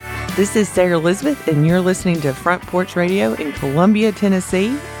This is Sarah Elizabeth, and you're listening to Front Porch Radio in Columbia,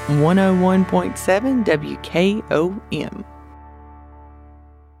 Tennessee, 101.7 WKOM.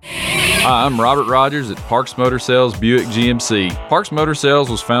 Hi, I'm Robert Rogers at Parks Motor Sales Buick GMC. Parks Motor Sales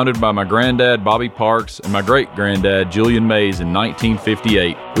was founded by my granddad, Bobby Parks, and my great-granddad, Julian Mays, in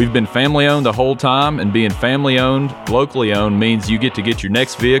 1958. We've been family-owned the whole time, and being family-owned, locally-owned means you get to get your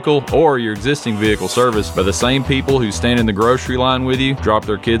next vehicle or your existing vehicle serviced by the same people who stand in the grocery line with you, drop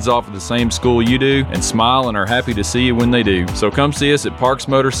their kids off at the same school you do, and smile and are happy to see you when they do. So come see us at Parks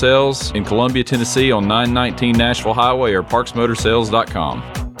Motor Sales in Columbia, Tennessee on 919 Nashville Highway or parksmotorsales.com.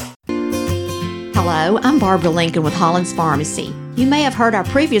 Hello, I'm Barbara Lincoln with Holland's Pharmacy. You may have heard our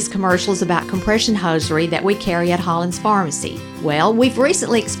previous commercials about compression hosiery that we carry at Holland's Pharmacy. Well, we've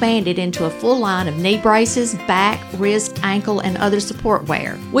recently expanded into a full line of knee braces, back, wrist, ankle, and other support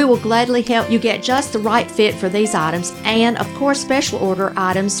wear. We will gladly help you get just the right fit for these items and, of course, special order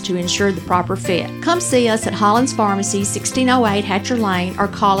items to ensure the proper fit. Come see us at Holland's Pharmacy, 1608 Hatcher Lane, or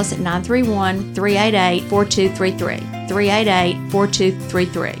call us at 931-388-4233.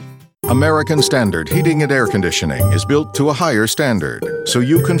 388-4233. American Standard Heating and Air Conditioning is built to a higher standard, so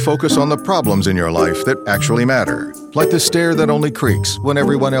you can focus on the problems in your life that actually matter, like the stair that only creaks when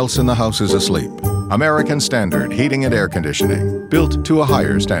everyone else in the house is asleep. American Standard Heating and Air Conditioning, built to a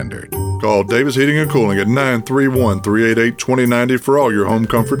higher standard. Call Davis Heating and Cooling at 931-388-2090 for all your home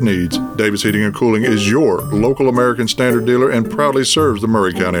comfort needs. Davis Heating and Cooling is your local American Standard dealer and proudly serves the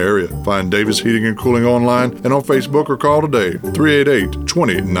Murray County area. Find Davis Heating and Cooling online and on Facebook or call today,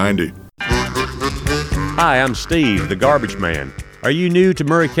 388-2090. Hi, I'm Steve, the Garbage Man. Are you new to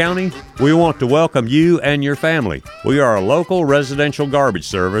Murray County? We want to welcome you and your family. We are a local residential garbage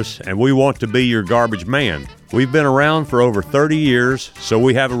service, and we want to be your garbage man. We've been around for over 30 years, so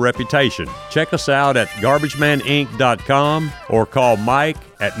we have a reputation. Check us out at garbagemaninc.com or call Mike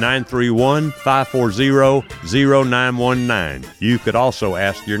at 931-540-0919. You could also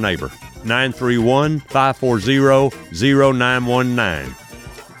ask your neighbor. 931-540-0919.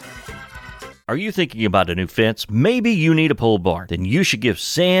 Are you thinking about a new fence? Maybe you need a pole barn. Then you should give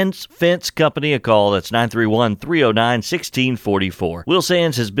Sands Fence Company a call. That's 931-309-1644. Will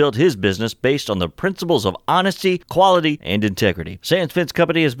Sands has built his business based on the principles of honesty, quality, and integrity. Sands Fence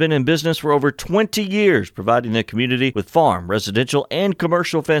Company has been in business for over 20 years, providing the community with farm, residential, and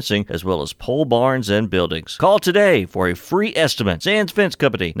commercial fencing, as well as pole barns and buildings. Call today for a free estimate. Sands Fence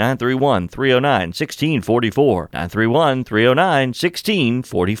Company, 931-309-1644.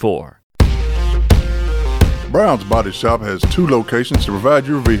 931-309-1644. Brown's Body Shop has 2 locations to provide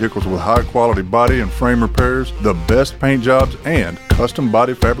your vehicles with high-quality body and frame repairs, the best paint jobs, and custom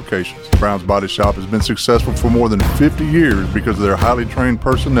body fabrications. Brown's Body Shop has been successful for more than 50 years because of their highly trained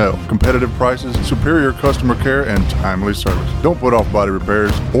personnel, competitive prices, superior customer care, and timely service. Don't put off body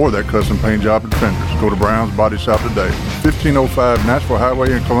repairs or that custom paint job and fenders. Go to Brown's Body Shop today, 1505 Nashville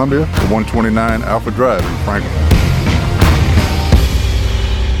Highway in Columbia, or 129 Alpha Drive in Franklin.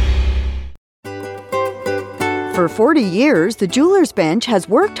 For 40 years, the Jewelers Bench has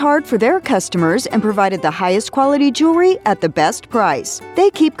worked hard for their customers and provided the highest quality jewelry at the best price. They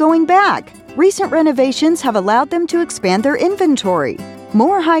keep going back. Recent renovations have allowed them to expand their inventory.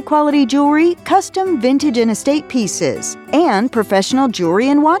 More high-quality jewelry, custom vintage and estate pieces, and professional jewelry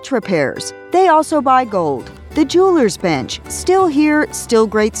and watch repairs. They also buy gold. The Jewelers Bench, still here, still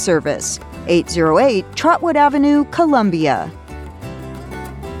great service. 808 Trotwood Avenue, Columbia.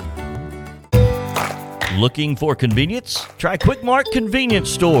 Looking for convenience? Try Quick Mart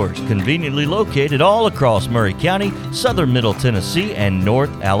Convenience Stores, conveniently located all across Murray County, southern Middle Tennessee, and North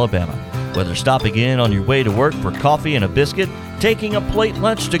Alabama. Whether stopping in on your way to work for coffee and a biscuit, taking a plate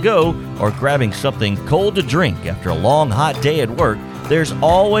lunch to go, or grabbing something cold to drink after a long, hot day at work, there's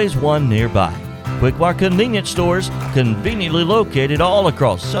always one nearby. Quick Mart Convenience Stores, conveniently located all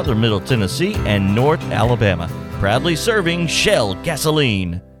across southern Middle Tennessee and North Alabama. Proudly serving Shell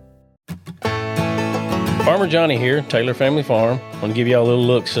gasoline. Farmer Johnny here, Taylor Family Farm. I want to give y'all a little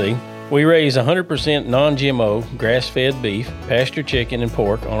look-see. We raise 100% non-GMO, grass-fed beef, pasture chicken, and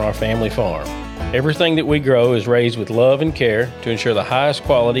pork on our family farm. Everything that we grow is raised with love and care to ensure the highest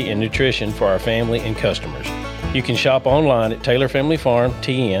quality and nutrition for our family and customers. You can shop online at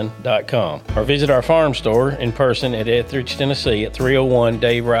TaylorFamilyFarmTN.com or visit our farm store in person at Etheridge, Tennessee at 301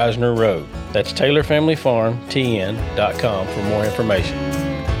 Dave Reisner Road. That's TaylorFamilyFarmTN.com for more information.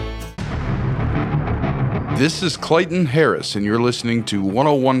 This is Clayton Harris, and you're listening to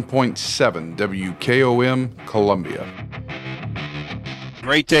 101.7 WKOM Columbia.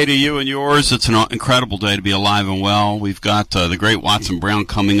 Great day to you and yours. It's an incredible day to be alive and well. We've got the great Watson Brown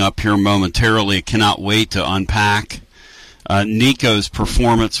coming up here momentarily. I cannot wait to unpack Nico's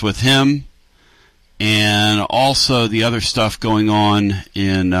performance with him, and also the other stuff going on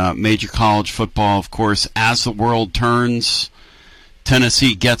in major college football. Of course, as the world turns,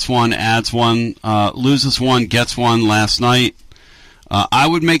 Tennessee gets one, adds one, loses one, gets one last night. I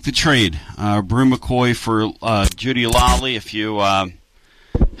would make the trade, Brew McCoy for Judy Lally, if you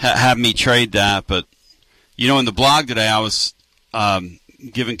have me trade that. But, in the blog today, I was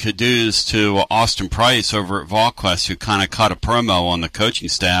giving kudos to Austin Price over at VolQuest, who kind of cut a promo on the coaching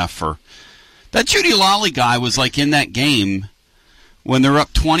staff for that. Judy Lally guy was like in that game when they're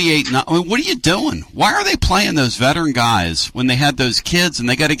up 28-9. I mean, what are you doing? Why are they playing those veteran guys when they had those kids and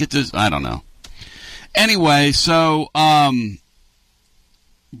they got to get this? I don't know. Anyway, so Brew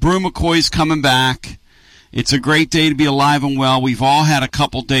McCoy's coming back. It's a great day to be alive and well. We've all had a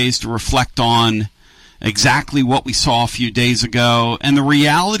couple days to reflect on exactly what we saw a few days ago. And the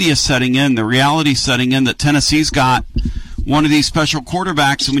reality is setting in. The reality is setting in that Tennessee's got one of these special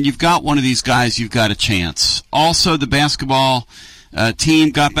quarterbacks, and when you've got one of these guys, you've got a chance. Also, the basketball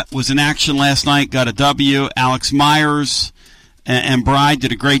team was in action last night, got a W. Alex Myers and Bride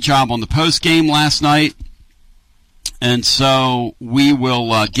did a great job on the post game last night, and so we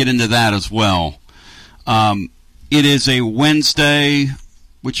will get into that as well. It is a Wednesday,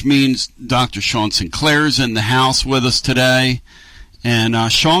 which means Dr. Sean Sinclair's in the house with us today. And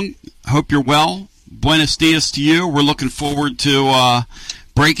Sean, hope you're well. Buenos dias to you. We're looking forward to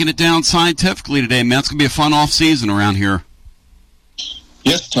breaking it down scientifically today, man. It's going to be a fun off season around here.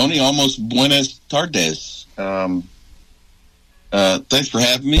 Yes, Tony, almost buenas tardes. Thanks for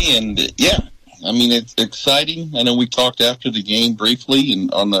having me. And, it's exciting. I know we talked after the game briefly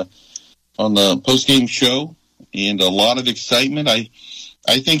and on the post-game show, and a lot of excitement. I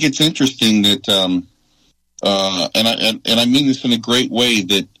think it's interesting that, and I mean this in a great way,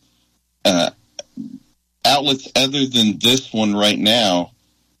 that outlets other than this one right now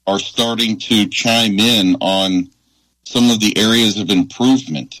are starting to chime in on some of the areas of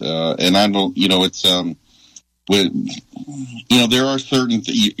improvement. And I don't, it's, there are certain,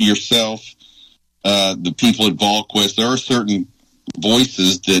 yourself, the people at VolQuest, there are certain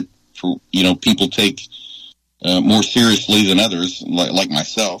voices that, people take more seriously than others, like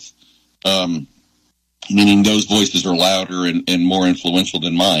myself, meaning those voices are louder and more influential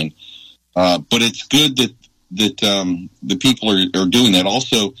than mine. But it's good that the people are doing that.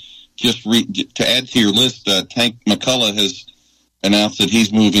 Also, just to add to your list, Tank McCullough has announced that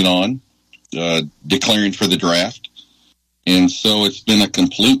he's moving on, declaring for the draft. And so it's been a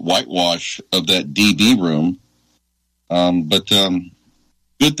complete whitewash of that DB room. But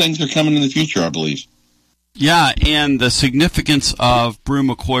good things are coming in the future, I believe. Yeah, and the significance of Brew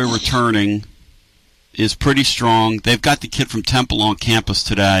McCoy returning is pretty strong. They've got the kid from Temple on campus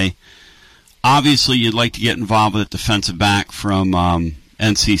today. Obviously, you'd like to get involved with a defensive back from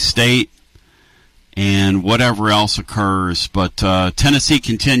NC State and whatever else occurs. But Tennessee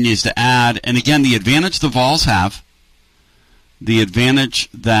continues to add. And again, the advantage the Vols have,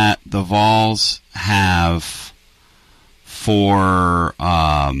 for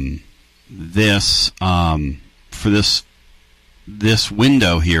this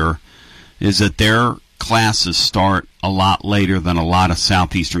window here is that their classes start a lot later than a lot of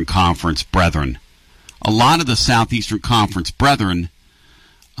Southeastern Conference brethren. A lot of the Southeastern Conference brethren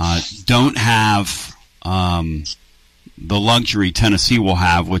don't have the luxury Tennessee will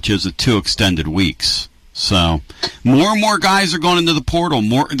have, which is 2 extended weeks. So more and more guys are going into the portal.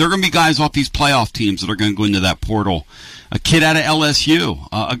 There are going to be guys off these playoff teams that are going to go into that portal. A kid out of LSU,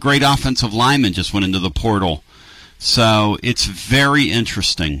 a great offensive lineman, just went into the portal. So it's very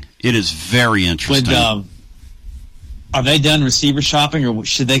interesting. It is very interesting. Are they done receiver shopping, or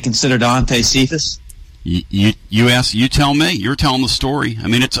should they consider Dante Cephas? You ask. You tell me. You're telling the story. I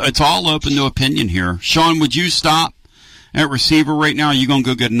mean, it's all open to opinion here. Sean, would you stop at receiver right now? Or are you going to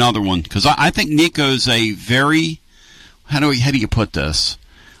go get another one? Because I think Nico's a very how do you put this?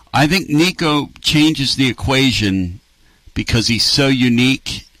 I think Nico changes the equation because he's so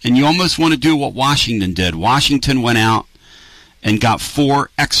unique. And you almost want to do what Washington did. Washington went out and got 4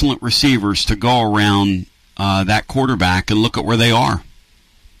 excellent receivers to go around that quarterback, and look at where they are.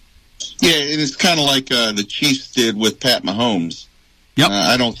 Yeah, it's kind of like the Chiefs did with Pat Mahomes. Yep.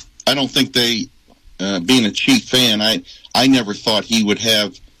 I don't think they, being a Chief fan, I never thought he would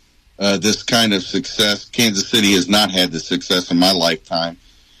have this kind of success. Kansas City has not had the success in my lifetime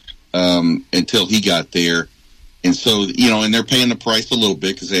until he got there. And so, and they're paying the price a little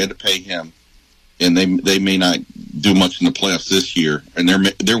bit because they had to pay him. And they may not do much in the playoffs this year. And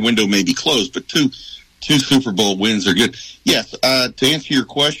their window may be closed, but two Super Bowl wins are good. Yes, to answer your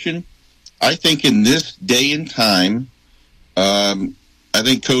question, I think in this day and time, I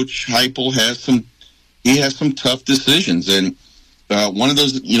think Coach Heupel has some tough decisions. And one of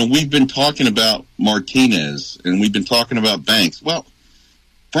those, we've been talking about Martinez and we've been talking about Banks. Well,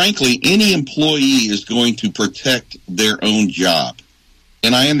 frankly, any employee is going to protect their own job.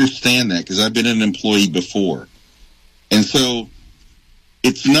 And I understand that because I've been an employee before. And so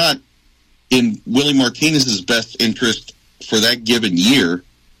it's not in Willie Martinez's best interest for that given year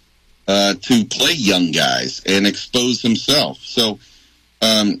to play young guys and expose himself. So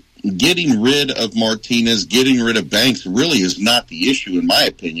getting rid of Martinez, getting rid of Banks really is not the issue, in my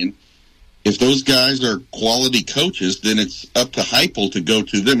opinion. If those guys are quality coaches, then it's up to Heupel to go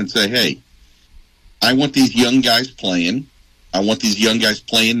to them and say, hey, I want these young guys playing. I want these young guys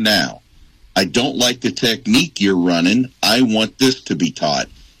playing now. I don't like the technique you're running. I want this to be taught.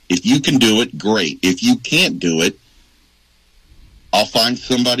 If you can do it, great. If you can't do it, I'll find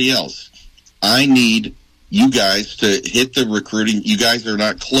somebody else. I need you guys to hit the recruiting. You guys are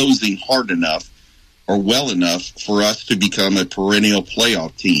not closing hard enough or well enough for us to become a perennial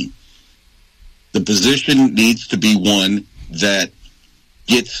playoff team. The position needs to be one that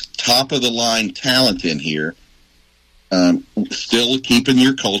gets top-of-the-line talent in here, still keeping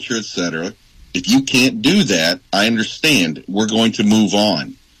your culture, etc. If you can't do that, I understand. We're going to move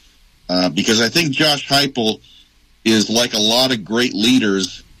on. Because I think Josh Heupel is like a lot of great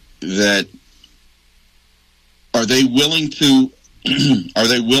leaders that are they willing to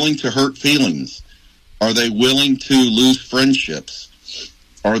hurt feelings? Are they willing to lose friendships?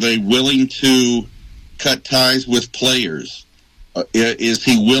 Are they willing to cut ties with players? Is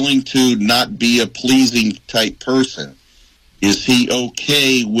he willing to not be a pleasing type person? Is he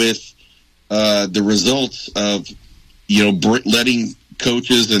okay with the results of letting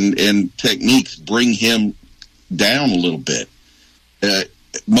coaches and techniques bring him down a little bit?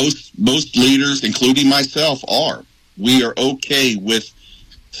 Most leaders, including myself, we are okay with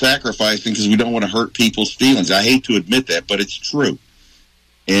sacrificing because we don't want to hurt people's feelings. I hate to admit that, but it's true.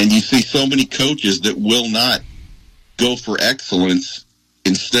 And you see so many coaches that will not go for excellence.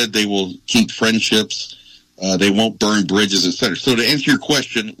 Instead, they will keep friendships. They won't burn bridges, etc. So to answer your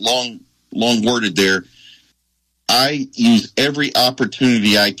question, long worded there, I use every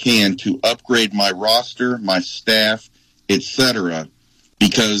opportunity I can to upgrade my roster, my staff, etc.,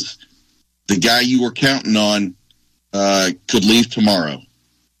 because the guy you were counting on could leave tomorrow.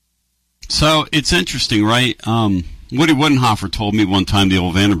 So it's interesting, right? Woody Woodenhofer told me one time, the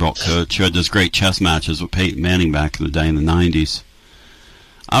old Vanderbilt coach who had those great chess matches with Peyton Manning back in the day in the 90s.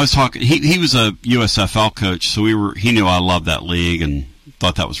 I was talking, he was a USFL coach, so he knew I loved that league and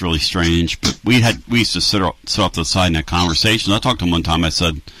thought that was really strange. But we used to sit off to the side in that conversation. I talked to him one time. I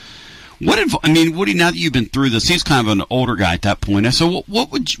said, Woody, now that you've been through this, he's kind of an older guy at that point. I said,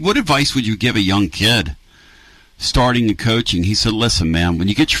 what advice would you give a young kid starting in coaching? He said, listen, man, when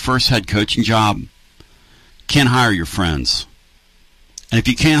you get your first head coaching job, can't hire your friends. And if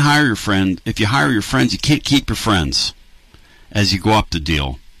you can't hire your friend, if you hire your friends, you can't keep your friends as you go up the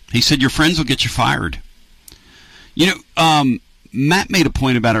deal. He said, your friends will get you fired. Matt made a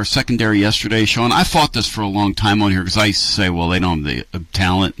point about our secondary yesterday, Sean. I fought this for a long time on here because I used to say, well, they don't have the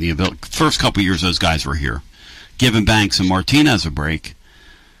talent and the ability. First couple of years, those guys were here, giving Banks and Martinez a break.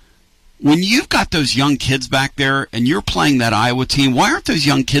 When you've got those young kids back there and you're playing that Iowa team, why aren't those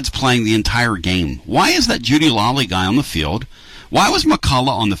young kids playing the entire game? Why is that Judy Lawley guy on the field? Why was McCullough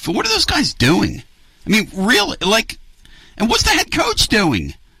on the field? What are those guys doing? I mean, really, and what's the head coach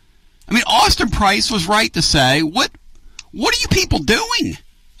doing? I mean, Austin Price was right to say, what are you people doing?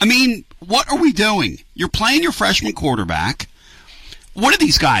 I mean, what are we doing? You're playing your freshman quarterback. What are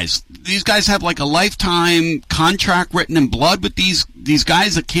these guys? These guys have like a lifetime contract written in blood with these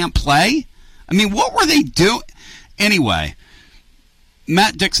guys that can't play? I mean, what were they doing? Anyway,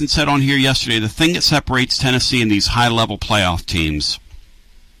 Matt Dixon said on here yesterday, the thing that separates Tennessee and these high-level playoff teams,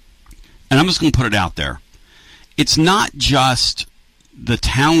 and I'm just going to put it out there, it's not just the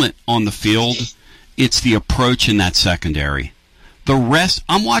talent on the field, it's the approach in that secondary. The rest,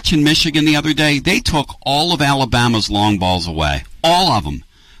 I'm watching Michigan the other day, they took all of Alabama's long balls away. All of them.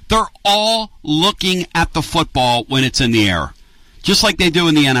 They're all looking at the football when it's in the air, just like they do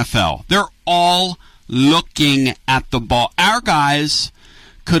in the NFL. They're all looking at the ball. Our guys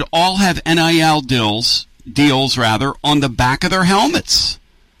could all have NIL deals on the back of their helmets.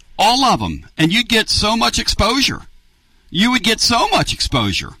 All of them. And you'd get so much exposure. You would get so much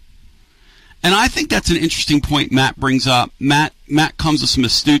exposure. And I think that's an interesting point Matt brings up. Matt comes with some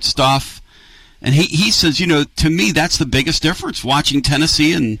astute stuff. And he says, to me, that's the biggest difference, watching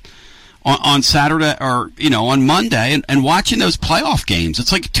Tennessee and on Saturday or, on Monday and watching those playoff games.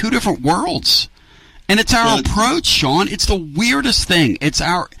 It's like two different worlds. And it's our approach, Sean. It's the weirdest thing.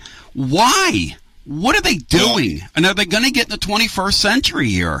 Why? What are they doing? And are they going to get in the 21st century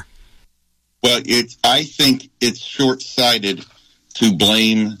here? Well, I think it's short-sighted to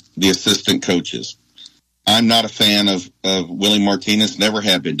blame the assistant coaches. I'm not a fan of Willie Martinez, never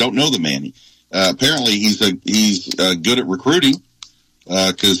have been. Don't know the man. Apparently, he's good at recruiting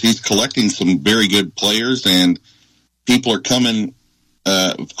because he's collecting some very good players, and people are coming.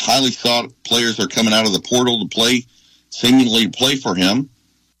 Highly sought players are coming out of the portal to seemingly play for him.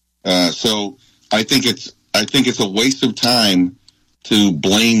 So I think it's a waste of time to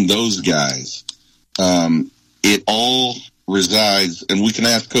blame those guys. It all resides, and we can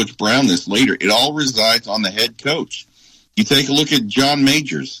ask Coach Brown this later, it all resides on the head coach. You take a look at John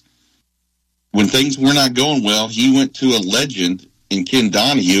Majors. When things were not going well, he went to a legend in Ken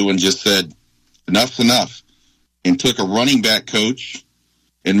Donahue and just said, enough's enough, and took a running back coach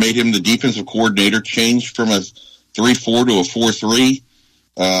and made him the defensive coordinator, changed from a 3-4 to a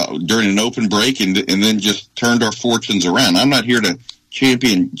 4-3 during an open break, and then just turned our fortunes around. I'm not here to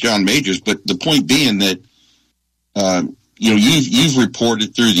champion John Majors, but the point being that you've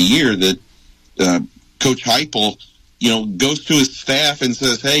reported through the year that Coach Heupel, goes to his staff and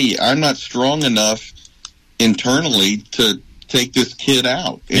says, "Hey, I'm not strong enough internally to take this kid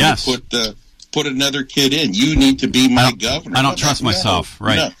out and to put another kid in. You need to be my governor." I don't trust myself,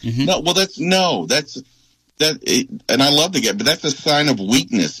 right? No, mm-hmm. no. Well, and I love the guy, but that's a sign of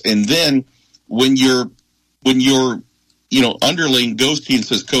weakness. And then when your underling goes to you and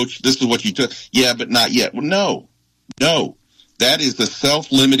says, "Coach, this is what you took," yeah, but not yet. Well, no, that is the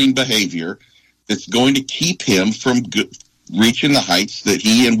self-limiting behavior that's going to keep him from reaching the heights that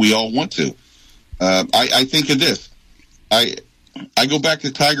he and we all want to. I think of this. I go back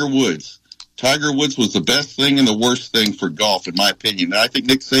to Tiger Woods. Tiger Woods was the best thing and the worst thing for golf, in my opinion. And I think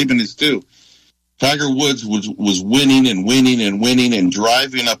Nick Saban is too. Tiger Woods was winning and winning and winning and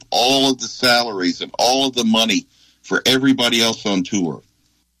driving up all of the salaries and all of the money for everybody else on tour.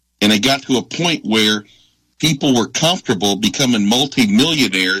 And it got to a point where people were comfortable becoming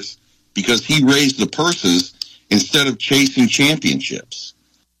multimillionaires because he raised the purses instead of chasing championships.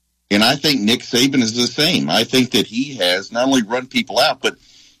 And I think Nick Saban is the same. I think that he has not only run people out, but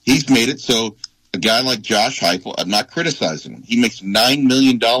he's made it so a guy like Josh Heupel, I'm not criticizing him, he makes $9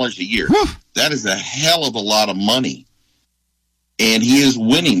 million a year. Whew. That is a hell of a lot of money. And he is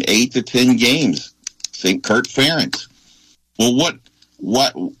winning 8 to 10 games. St. Kurt Ferentz. Well,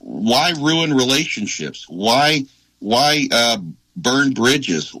 why ruin relationships? Why burn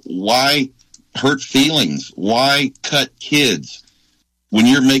bridges? Why hurt feelings? Why cut kids? When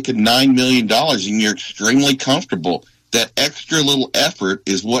you're making $9 million and you're extremely comfortable, that extra little effort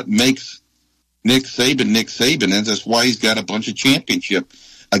is what makes Nick Saban, and that's why he's got a bunch of championship.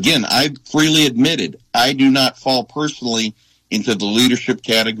 Again, I freely admitted I do not fall personally into the leadership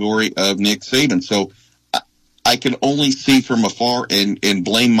category of Nick Saban, so I can only see from afar and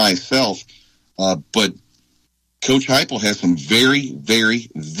blame myself. But Coach Heupel has some very, very,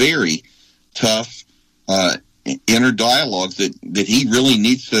 very tough inner dialogues that he really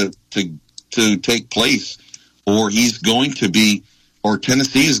needs to take place, or he's going to be, or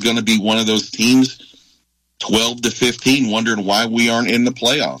Tennessee is going to be one of those teams 12 to 15 wondering why we aren't in the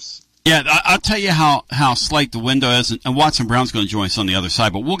playoffs. Yeah, I'll tell you how slight the window is, and Watson Brown's going to join us on the other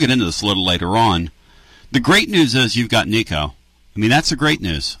side, but we'll get into this a little later on. The great news is you've got Nico. I mean, that's the great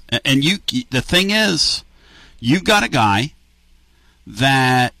news. And the thing is, you've got a guy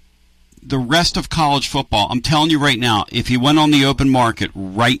that the rest of college football, I'm telling you right now, if he went on the open market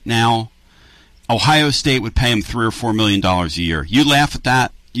right now, Ohio State would pay him $3 or $4 million a year. You laugh at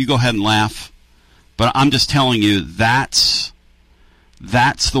that, you go ahead and laugh. But I'm just telling you, that's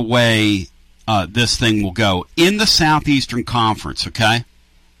the way this thing will go. In the Southeastern Conference, okay?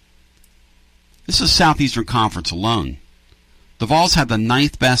 This is Southeastern Conference alone. The Vols have the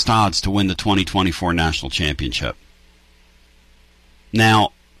 9th best odds to win the 2024 National Championship.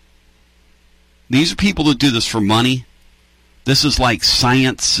 Now, these are people that do this for money. This is like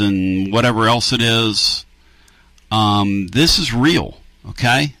science and whatever else it is. This is real,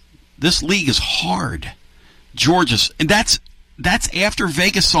 okay? This league is hard. Georgia's, and that's after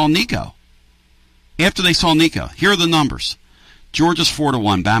Vegas saw Nico. After they saw Nico, here are the numbers. Georgia's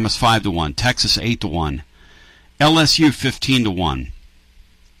 4-1, Bama's 5-1, Texas 8-1, LSU 15-1,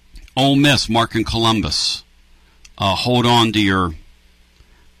 Ole Miss, Mark and Columbus, hold on to your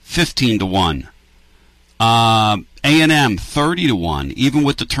 15-1. A&M 30-1, even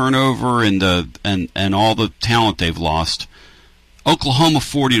with the turnover and all the talent they've lost. Oklahoma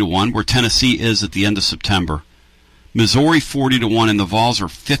 40-1, where Tennessee is at the end of September. Missouri 40-1, and the Vols are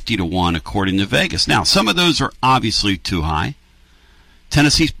 50-1 according to Vegas. Now, some of those are obviously too high.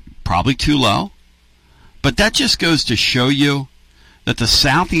 Tennessee's probably too low. But that just goes to show you that the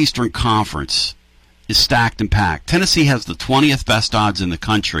Southeastern Conference is stacked and packed. Tennessee has the 20th best odds in the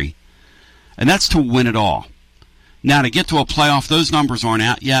country, and that's to win it all. Now, to get to a playoff, those numbers aren't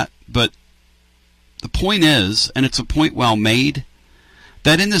out yet, but the point is, and it's a point well made,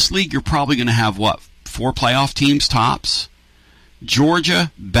 that in this league you're probably going to have, 4 playoff teams tops?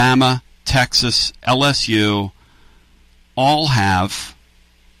 Georgia, Bama, Texas, LSU all have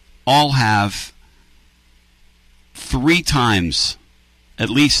 3 times, at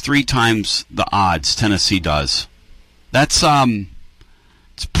least 3 times the odds Tennessee does. That's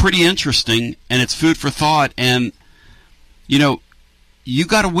it's pretty interesting, and it's food for thought. And you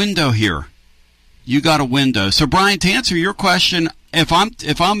got a window here. You got a window. So, Brian, to answer your question, if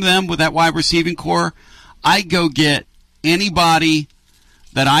I'm them with that wide receiving core, I go get anybody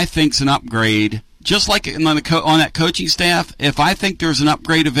that I think's an upgrade. Just like on that coaching staff, if I think there's an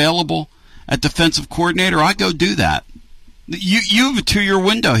upgrade available at defensive coordinator, I go do that. You have a 2-year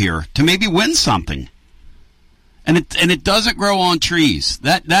window here to maybe win something, and it doesn't grow on trees.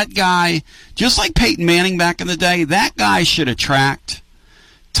 That guy, just like Peyton Manning back in the day, that guy should attract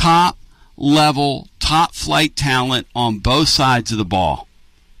top level, top flight talent on both sides of the ball.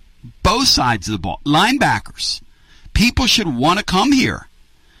 Both sides of the ball. Linebackers. People should want to come here.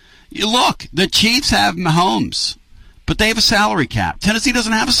 Look, the Chiefs have Mahomes, but they have a salary cap. Tennessee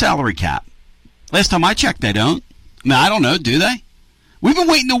doesn't have a salary cap. Last time I checked, they don't. I don't know, do they? We've been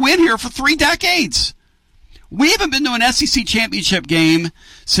waiting to win here for 3 decades. We haven't been to an SEC championship game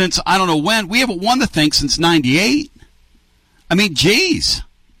since I don't know when. We haven't won the thing since 98. Geez.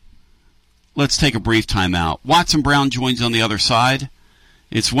 Let's take a brief timeout. Watson Brown joins on the other side.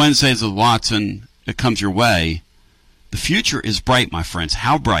 It's Wednesdays with Watson. It comes your way. The future is bright, my friends.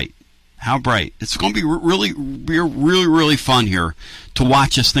 How bright? How bright. It's going to be really fun here to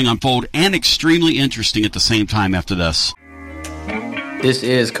watch this thing unfold, and extremely interesting at the same time after this. This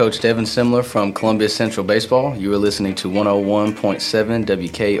is Coach Devin Simler from Columbia Central Baseball. You are listening to 101.7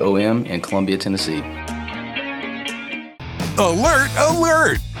 WKOM in Columbia, Tennessee. Alert,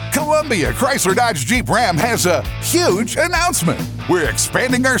 alert! Columbia Chrysler Dodge Jeep Ram has a huge announcement. We're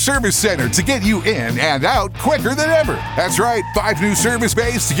expanding our service center to get you in and out quicker than ever. That's right, 5 new service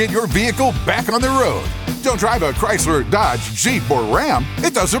bays to get your vehicle back on the road. Don't drive a Chrysler, Dodge, Jeep, or Ram.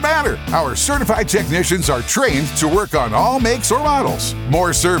 It doesn't matter. Our certified technicians are trained to work on all makes or models.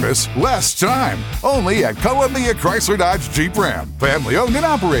 More service, less time. Only at Columbia Chrysler Dodge Jeep Ram. Family owned and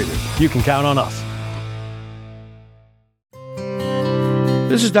operated. You can count on us.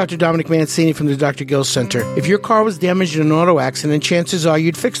 This is Dr. Dominic Mancini from the Dr. Gill Center. If your car was damaged in an auto accident, chances are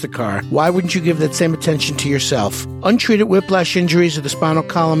you'd fix the car. Why wouldn't you give that same attention to yourself? Untreated whiplash injuries of the spinal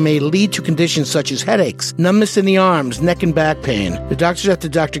column may lead to conditions such as headaches, numbness in the arms, neck and back pain. The doctors at the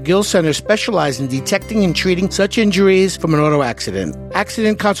Dr. Gill Center specialize in detecting and treating such injuries from an auto accident.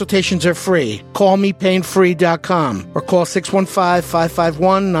 Accident consultations are free. Call mepainfree.com or call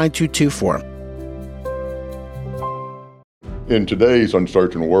 615-551-9224. In today's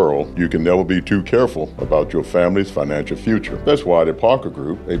uncertain world, you can never be too careful about your family's financial future. That's why the Parker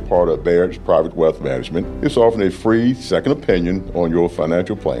Group, a part of Baird's Private Wealth Management, is offering a free second opinion on your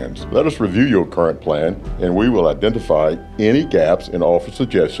financial plans. Let us review your current plan, and we will identify any gaps and offer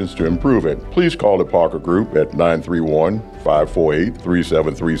suggestions to improve it. Please call the Parker Group at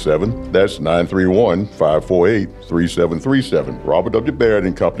 931-548-3737. That's 931-548-3737. Robert W.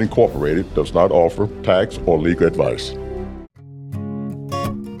 Baird & Company Incorporated does not offer tax or legal advice.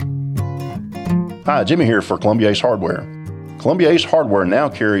 Hi, Jimmy here for Columbia Ace Hardware. Columbia Ace Hardware now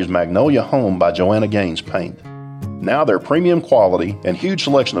carries Magnolia Home by Joanna Gaines paint. Now their premium quality and huge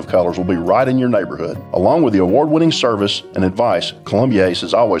selection of colors will be right in your neighborhood. Along with the award-winning service and advice Columbia Ace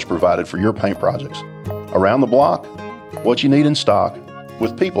has always provided for your paint projects. Around the block, what you need in stock,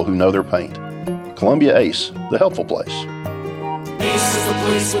 with people who know their paint. Columbia Ace, the helpful place. Ace is the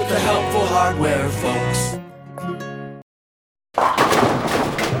place with the helpful hardware, folks.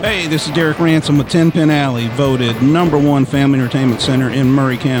 Hey, this is Derek Ransom with 10 Pin Alley, voted #1 family entertainment center in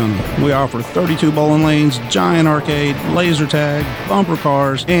Murray County. We offer 32 bowling lanes, giant arcade, laser tag, bumper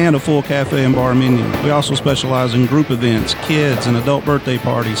cars, and a full cafe and bar menu. We also specialize in group events, kids and adult birthday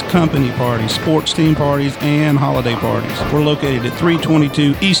parties, company parties, sports team parties, and holiday parties. We're located at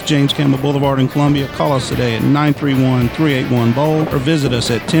 322 East James Campbell Boulevard in Columbia. Call us today at 931-381-BOWL or visit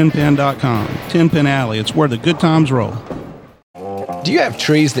us at 10pin.com. 10 Pin Alley, it's where the good times roll. Do you have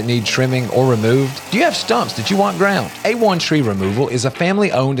trees that need trimming or removed? Do you have stumps that you want ground? A1 Tree Removal is a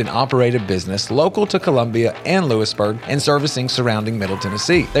family-owned and operated business local to Columbia and Lewisburg and servicing surrounding Middle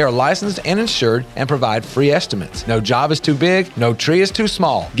Tennessee. They are licensed and insured and provide free estimates. No job is too big, no tree is too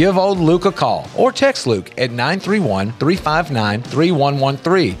small. Give old Luke a call or text Luke at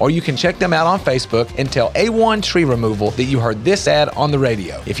 931-359-3113, or you can check them out on Facebook and tell A1 Tree Removal that you heard this ad on the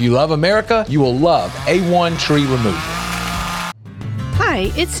radio. If you love America, you will love A1 Tree Removal.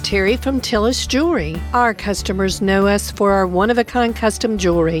 Hi, it's Terry from Tillis Jewelry. Our customers know us for our one-of-a-kind custom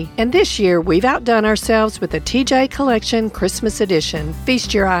jewelry, and this year we've outdone ourselves with the TJ Collection Christmas Edition.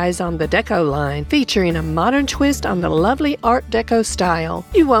 Feast your eyes on the Deco line, featuring a modern twist on the lovely Art Deco style.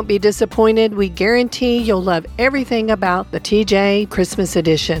 You won't be disappointed. We guarantee you'll love everything about the TJ Christmas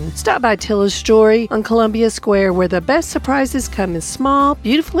Edition. Stop by Tillis Jewelry on Columbia Square, where the best surprises come in small,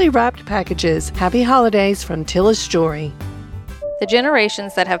 beautifully wrapped packages. Happy holidays from Tillis Jewelry. The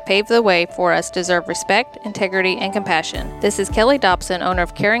generations that have paved the way for us deserve respect, integrity, and compassion. This is Kelly Dobson, owner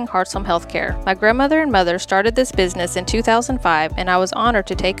of Caring Hearts Home Healthcare. My grandmother and mother started this business in 2005, and I was honored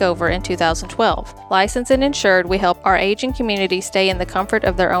to take over in 2012. Licensed and insured, we help our aging community stay in the comfort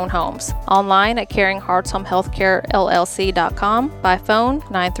of their own homes. Online at caringheartshomehealthcarellc.com, by phone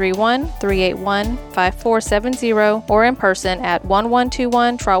 931-381-5470, or in person at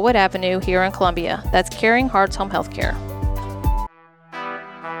 1121 Trotwood Avenue here in Columbia. That's Caring Hearts Home Healthcare.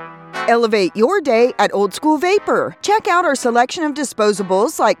 Elevate your day at Old School Vapor. Check out our selection of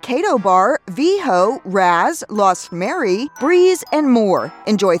disposables like Cato Bar, VHO, Raz, Lost Mary, Breeze, and more.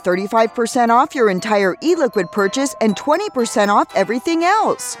 Enjoy 35% off your entire e-liquid purchase and 20% off everything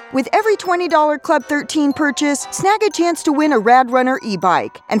else. With every $20 Club 13 purchase, snag a chance to win a Rad Runner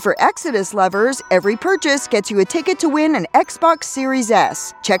e-bike. And for Exodus lovers, every purchase gets you a ticket to win an Xbox Series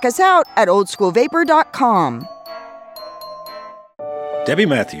S. Check us out at oldschoolvapor.com. Debbie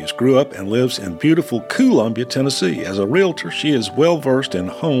Matthews grew up and lives in beautiful Columbia, Tennessee. As a realtor, she is well-versed in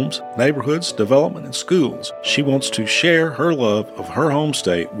homes, neighborhoods, development, and schools. She wants to share her love of her home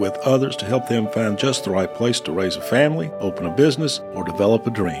state with others to help them find just the right place to raise a family, open a business, or develop a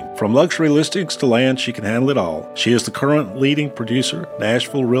dream. From luxury listings to land, she can handle it all. She is the current leading producer,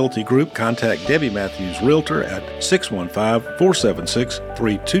 Nashville Realty Group. Contact Debbie Matthews Realtor at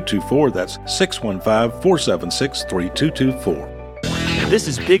 615-476-3224. That's 615-476-3224. This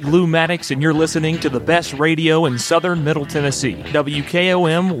is Big Lou Maddox, and you're listening to the best radio in southern Middle Tennessee,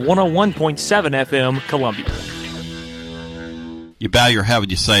 WKOM 101.7 FM, Columbia. You bow your head when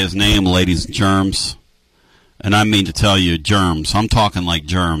you say his name, ladies and germs. And I mean to tell you, germs. I'm talking like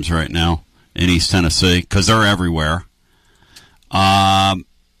germs right now in East Tennessee, because they're everywhere. The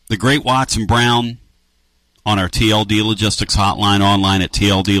great Watson Brown on our TLD Logistics hotline, online at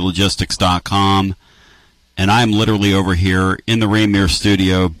tldlogistics.com. And I'm literally over here in the Rainier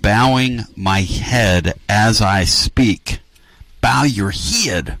studio bowing my head as I speak. Bow your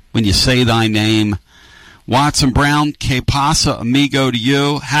head when you say thy name. Watson Brown, que pasa, amigo, to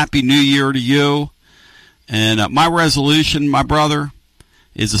you. Happy New Year to you. And my resolution, my brother,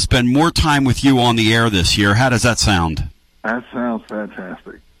 is to spend more time with you on the air this year. How does that sound? That sounds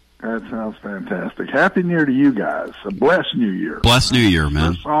fantastic. Happy New Year to you guys. A blessed New Year. Blessed New Year,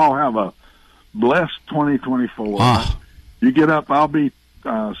 man. Let's all have a blessed 2024. You get up, I'll be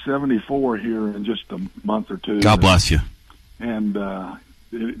 74 here in just a month or two. God bless you. And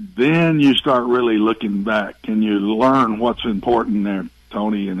then you start really looking back, and you learn what's important there,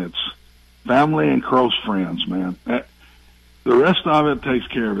 Tony, and it's family and close friends, man. The rest of it takes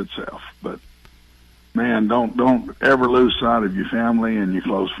care of itself. But, man, don't ever lose sight of your family and your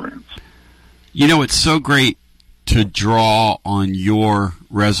close friends. You know, it's so great to draw on your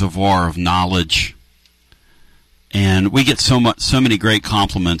reservoir of knowledge, and we get so many great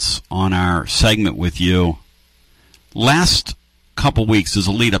compliments on our segment with you. Last couple weeks, as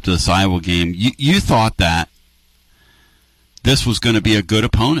a lead up to this Iowa game, you thought that this was going to be a good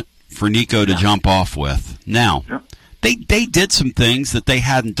opponent for Nico to jump off with. Now, they did some things that they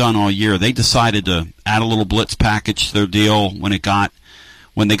hadn't done all year. They decided to add a little blitz package to their deal when they got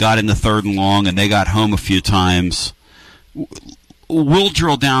into third and long, and they got home a few times. We'll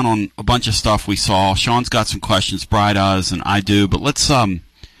drill down on a bunch of stuff we saw. Sean's got some questions, Bri does, and I do. But let's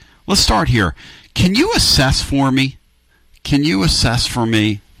start here. Can you assess for me?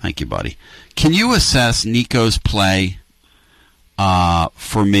 Thank you, buddy. Can you assess Nico's play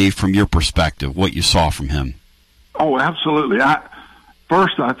for me from your perspective, what you saw from him? Oh, absolutely.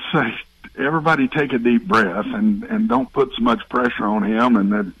 First, I'd say everybody take a deep breath and don't put so much pressure on him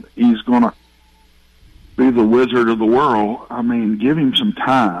and that he's going to be the wizard of the world. I mean, give him some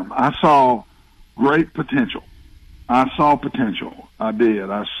time. I saw great potential I saw potential. I did.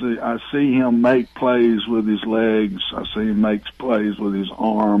 I see him make plays with his legs. I see him make plays with his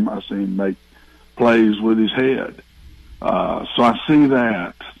arm. I see him make plays with his head. So I see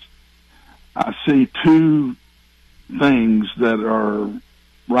that. I see two things that are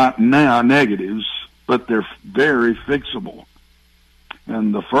right now negatives, but they're very fixable.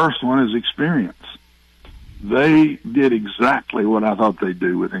 And the first one is experience. They did exactly what I thought they'd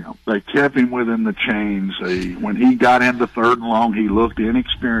do with him. They kept him within the chains. When he got into third and long, he looked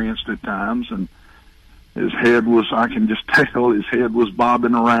inexperienced at times, and his head was, I can just tell, his head was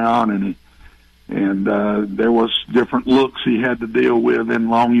bobbing around, and there was different looks he had to deal with in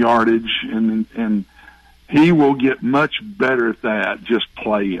long yardage, and he will get much better at that just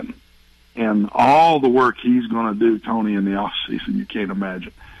playing. And all the work he's going to do, Tony, in the off season, you can't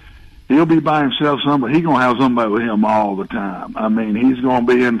imagine. He'll be by himself somebody. He's going to have somebody with him all the time. I mean, he's going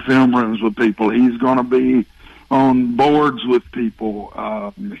to be in film rooms with people. He's going to be on boards with people.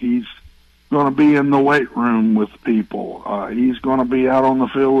 He's going to be in the weight room with people. He's going to be out on the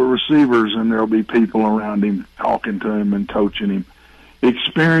field with receivers, and there'll be people around him talking to him and coaching him.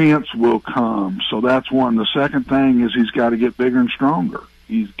 Experience will come. So that's one. The second thing is he's got to get bigger and stronger.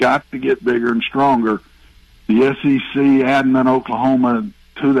 He's got to get bigger and stronger. The SEC adding an Oklahoma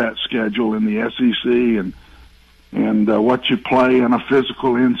to that schedule in the SEC, and what you play in a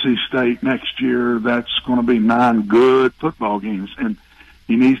physical NC State next year, that's going to be 9 good football games. And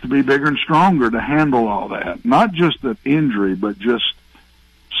he needs to be bigger and stronger to handle all that. Not just the injury, but just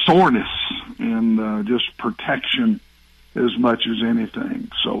soreness and just protection as much as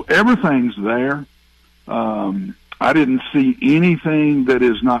anything. So everything's there. I didn't see anything that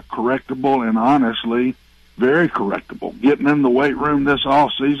is not correctable, and honestly, very correctable. Getting in the weight room this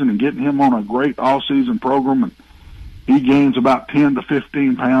off season and getting him on a great off season program, and he gains about 10 to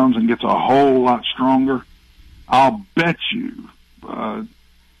 15 pounds and gets a whole lot stronger. I'll bet you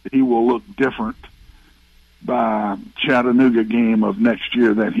he will look different by Chattanooga game of next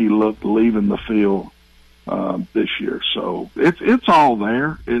year than he looked leaving the field this year. So it's all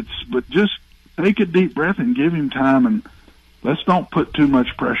there. But just take a deep breath and give him time, and let's don't put too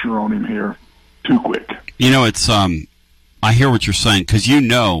much pressure on him here too quick. You know, it's I hear what you're saying, because you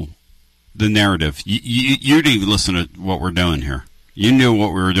know the narrative. You didn't even listen to what we're doing here. You knew what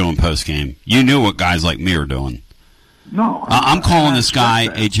we were doing post game. You knew what guys like me are doing. No, I'm calling this guy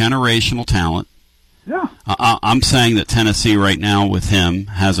a generational talent. Yeah. I'm saying that Tennessee right now with him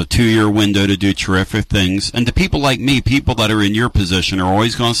has a 2-year window to do terrific things. And to people like me, people that are in your position are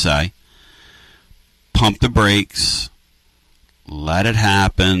always going to say, pump the brakes, let it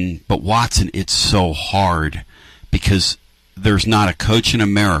happen. But Watson, it's so hard because there's not a coach in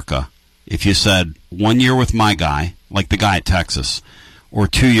America. If you said 1 year with my guy, like the guy at Texas, or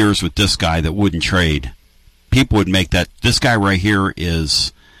 2 years with this guy that wouldn't trade, people would make that this guy right here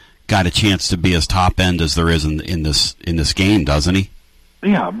is got a chance to be as top end as there is in this game, doesn't he?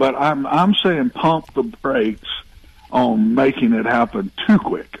 Yeah, but I'm saying pump the brakes on making it happen too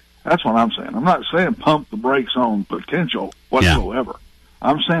quick. That's what I'm saying. I'm not saying pump the brakes on potential whatsoever. Yeah.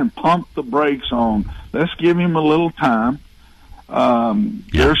 I'm saying pump the brakes on, let's give him a little time.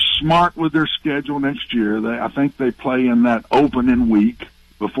 They're smart with their schedule next year. I think they play in that opening week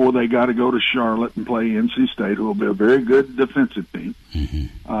before they got to go to Charlotte and play NC State, who will be a very good defensive team.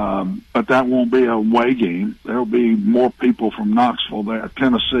 Mm-hmm. But that won't be a away game. There will be more people from Knoxville there,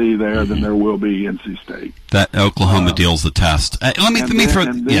 Tennessee there, than there will be NC State. That Oklahoma deal's the test. Let me throw.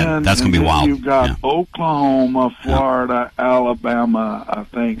 That's going to be wild. You've got Oklahoma, Florida, Alabama, I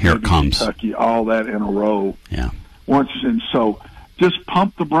think, here it comes. Kentucky, all that in a row. Yeah. So just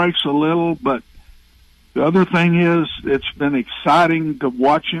pump the brakes a little, but the other thing is, it's been exciting to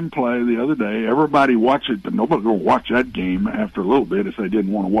watch him play the other day. Everybody watched it, but nobody will watch that game after a little bit if they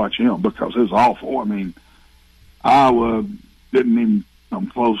didn't want to watch him because it was awful. I mean, Iowa didn't even come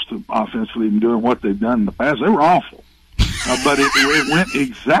close to offensively even doing what they've done in the past. They were awful. But it went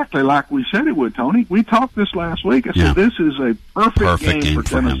exactly like we said it would, Tony. We talked this last week. I said, this is a perfect game for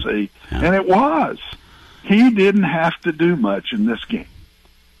Tennessee. And it was. He didn't have to do much in this game.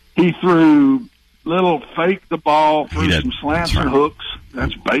 He threw little fake the ball, threw some slants and hooks.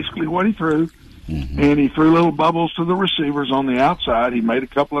 That's basically what he threw. Mm-hmm. And he threw little bubbles to the receivers on the outside. He made a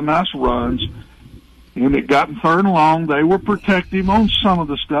couple of nice runs. And it got in third and long. They were protective on some of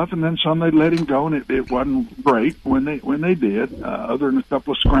the stuff, and then some they let him go, and it wasn't great when they did, other than a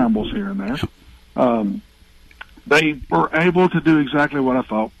couple of scrambles here and there. They were able to do exactly what I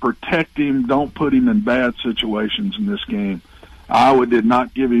thought. Protect him, don't put him in bad situations in this game. Iowa did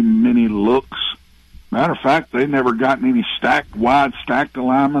not give him many looks. Matter of fact, they never gotten any wide stacked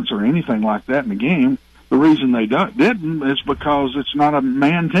alignments or anything like that in the game. The reason they didn't is because it's not a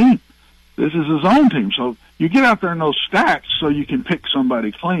man team. This is his own team. So you get out there in those stacks so you can pick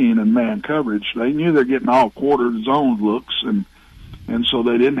somebody clean in man coverage. They knew they're getting all quarter zone looks, and so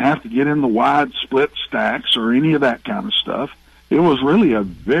they didn't have to get in the wide split stacks or any of that kind of stuff. It was really a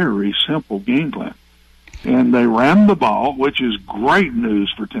very simple game plan. And they ran the ball, which is great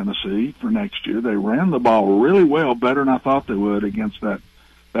news for Tennessee for next year. They ran the ball really well, better than I thought they would against that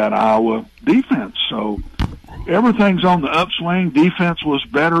Iowa defense. So everything's on the upswing. Defense was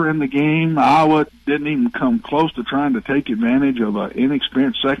better in the game. Iowa didn't even come close to trying to take advantage of an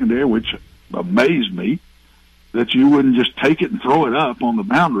inexperienced secondary, which amazed me that you wouldn't just take it and throw it up on the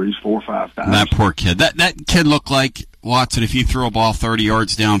boundaries 4 or 5 times. That poor kid. That kid looked like, Watson, if you threw a ball 30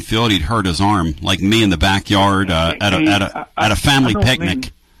 yards downfield, he'd hurt his arm, like me in the backyard at a family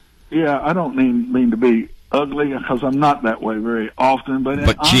picnic. I don't mean to be ugly, because I'm not that way very often.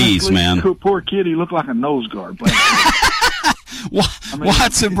 But geez, honestly, man, poor kid, he looked like a nose guard.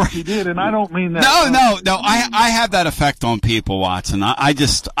 Watson, he did, and I don't mean that. No. I have that effect on people, Watson.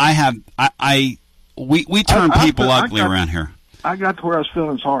 We turn people ugly around here. I got to where I was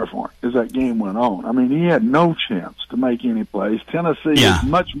feeling sorry for him as that game went on. I mean, he had no chance to make any plays. Tennessee is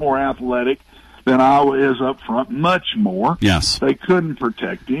much more athletic than Iowa is up front, much more. Yes. They couldn't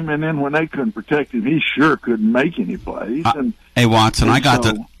protect him, and then when they couldn't protect him, he sure couldn't make any plays. Hey, Watson,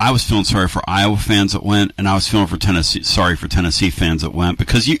 I was feeling sorry for Iowa fans that went, and I was feeling sorry for Tennessee fans that went,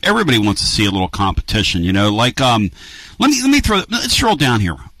 because everybody wants to see a little competition, Like, let's scroll down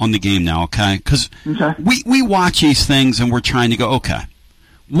here on the game now, okay? Because we watch these things and we're trying to go, okay.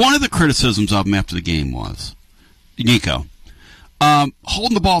 One of the criticisms of him after the game was, Nico,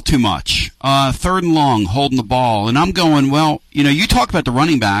 holding the ball too much, 3rd and long, holding the ball, and I'm going, well, you talk about the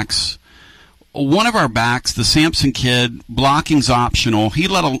running backs. One of our backs, the Sampson kid, blocking's optional. He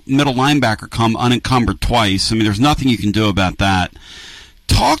let a middle linebacker come unencumbered twice. I mean, there's nothing you can do about that.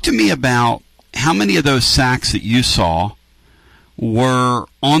 Talk to me about how many of those sacks that you saw were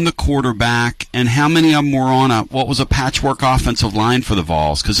on the quarterback, and how many of them were on a patchwork offensive line for the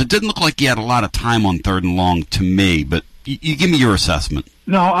Vols? Because it didn't look like he had a lot of time on 3rd and long to me, but you give me your assessment.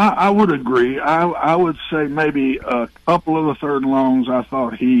 No, I would agree. I would say maybe a couple of the 3rd and longs, I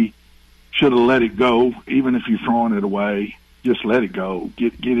thought he should have let it go, even if you're throwing it away. Just let it go.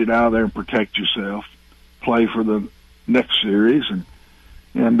 Get it out of there and protect yourself. Play for the next series.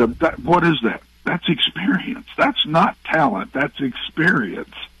 And what is that? That's experience. That's not talent. That's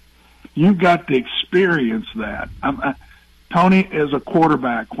experience. You've got to experience that. Tony, as a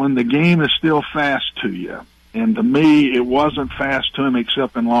quarterback, when the game is still fast to you, and to me it wasn't fast to him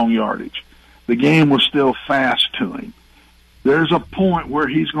except in long yardage, the game was still fast to him. There's a point where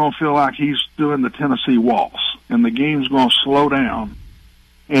he's going to feel like he's doing the Tennessee waltz, and the game's going to slow down,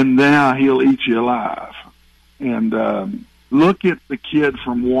 and now he'll eat you alive. And look at the kid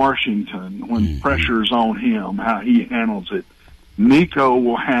from Washington when pressure's on him, how he handles it. Nico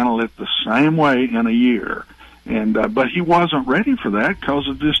will handle it the same way in a year. But he wasn't ready for that because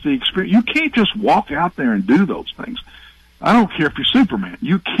of just the experience. You can't just walk out there and do those things. I don't care if you're Superman.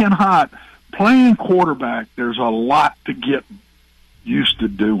 You cannot. Playing quarterback, there's a lot to get used to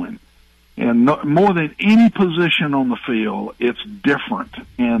doing. And more than any position on the field, it's different.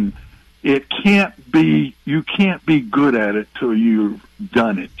 And you can't be good at it till you've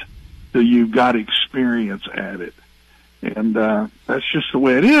done it, till you've got experience at it. And that's just the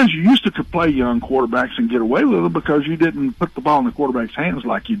way it is. You used to play young quarterbacks and get away with it because you didn't put the ball in the quarterback's hands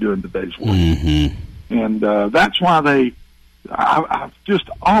like you do in today's world. Mm-hmm. And that's why I've just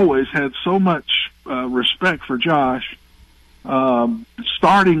always had so much respect for Josh,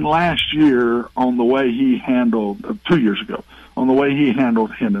 starting last year on the way he handled, 2 years ago, on the way he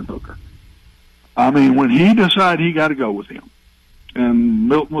handled Hendon Hooker. I mean, when he decided he got to go with him, and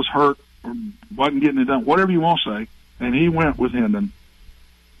Milton was hurt, or wasn't getting it done, whatever you want to say, and he went with Hendon,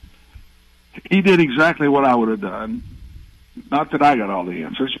 he did exactly what I would have done. Not that I got all the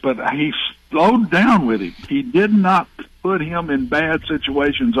answers, but he slowed down with him. He did not put him in bad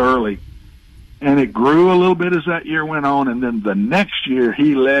situations early. And it grew a little bit as that year went on, and then the next year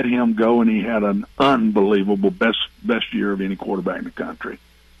he let him go, and he had an unbelievable best year of any quarterback in the country.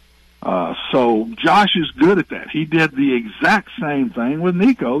 So Josh is good at that. He did the exact same thing with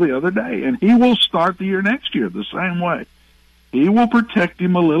Nico the other day, and he will start the year next year the same way. He will protect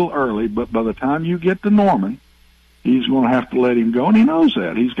him a little early, but by the time you get to Norman, he's going to have to let him go, and he knows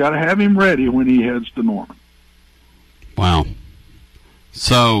that. He's got to have him ready when he heads to Norman. Wow.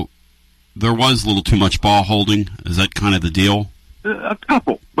 So there was a little too much ball holding. Is that kind of the deal? A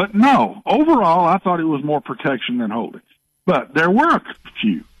couple, but no. Overall, I thought it was more protection than holding. But there were a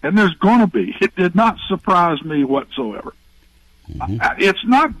few, and there's going to be. It did not surprise me whatsoever. It's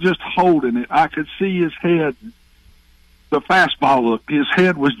not just holding it. I could see his head, the fastball look. His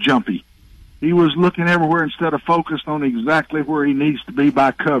head was jumpy. He was looking everywhere instead of focused on exactly where he needs to be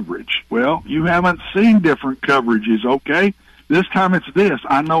by coverage. Well, you haven't seen different coverages, okay? This time it's this.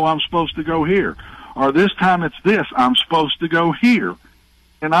 I know I'm supposed to go here. Or this time it's this. I'm supposed to go here.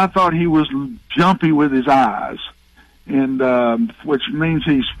 And I thought he was jumpy with his eyes, and which means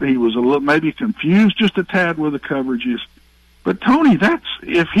he was a little maybe confused just a tad with the coverages. But Tony,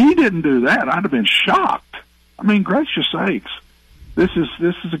 if he didn't do that, I'd have been shocked. I mean, gracious sakes, this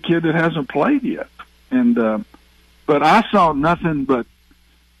is a kid that hasn't played yet, and but I saw nothing but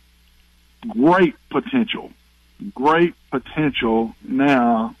great potential. Great potential.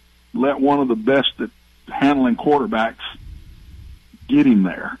 Now let one of the best at handling quarterbacks get him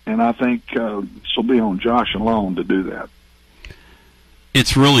there, and I think this will be on Josh alone to do that.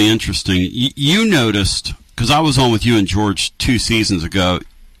 It's really interesting. You noticed, because I was on with you and George 2 seasons ago,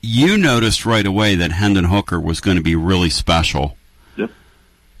 you noticed right away that Hendon Hooker was going to be really special. Yep.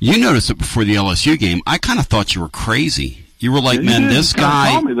 You noticed it before the LSU game. I kind of thought you were crazy. You were like, man, this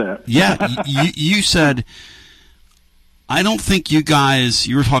guy. Told me that. Yeah, you said, I don't think you guys,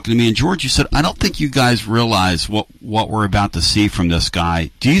 you were talking to me and George, you said, I don't think you guys realize what we're about to see from this guy.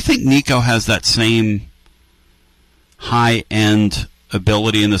 Do you think Nico has that same high-end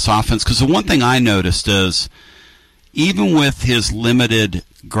ability in this offense? Because the one thing I noticed is, even with his limited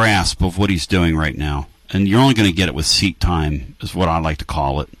grasp of what he's doing right now, and you're only going to get it with seat time, is what I like to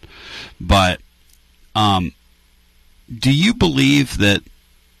call it, but do you believe that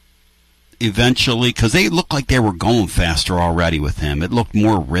eventually, because they looked like they were going faster already with him. It looked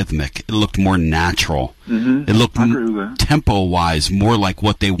more rhythmic. It looked more natural. Mm-hmm. It looked tempo-wise more like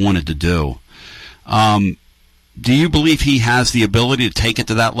what they wanted to do. Do you believe he has the ability to take it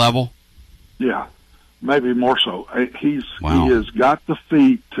to that level? Yeah, maybe more so. He has got the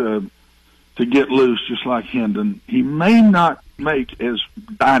feet to get loose, just like Hendon. He may not make as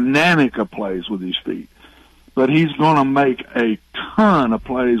dynamic of plays with his feet, but he's going to make a ton of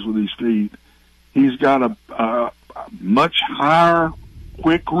plays with his feet. He's got a much higher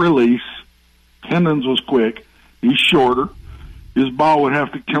quick release. Hendon's was quick. He's shorter. His ball would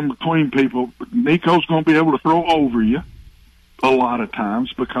have to come between people. But Nico's going to be able to throw over you a lot of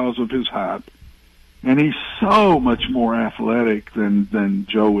times because of his height. And he's so much more athletic than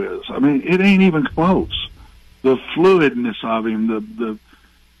Joe is. I mean, it ain't even close. The fluidness of him,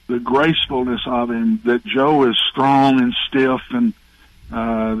 the gracefulness of him, that Joe is strong and stiff, and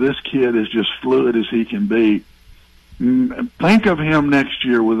this kid is just fluid as he can be. Think of him next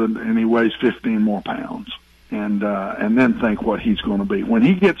year and he weighs 15 more pounds, and then think what he's going to be when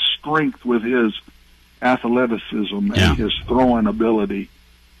he gets strength with his athleticism and his throwing ability,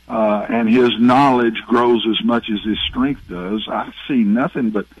 and his knowledge grows as much as his strength does. I see nothing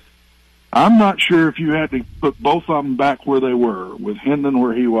but. I'm not sure if you had to put both of them back where they were, with Hendon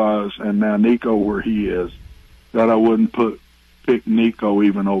where he was and now Nico where he is, that I wouldn't pick Nico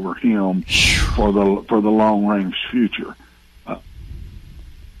even over him for the long range future.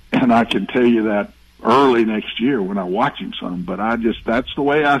 And I can tell you that early next year when I watch him some, but that's the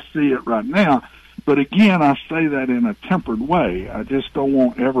way I see it right now. But again, I say that in a tempered way. I just don't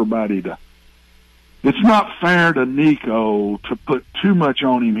want everybody to. It's not fair to Nico to put too much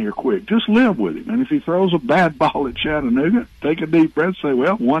on him here quick. Just live with him. And if he throws a bad ball at Chattanooga, take a deep breath, say,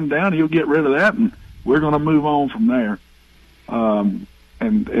 well, one down, he'll get rid of that, and we're going to move on from there.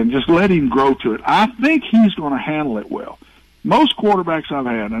 And just let him grow to it. I think he's going to handle it well. Most quarterbacks I've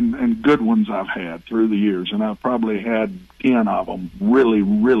had, and good ones I've had through the years, and I've probably had 10 of them, really,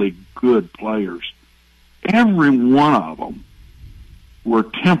 really good players, every one of them were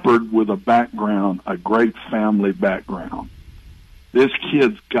tempered with a background, a great family background. This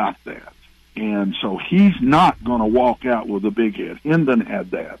kid's got that. And so he's not going to walk out with a big head. Hendon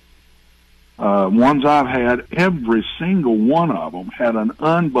had that. Ones I've had, every single one of them had an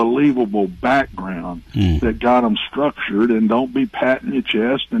unbelievable background that got them structured, and don't be patting your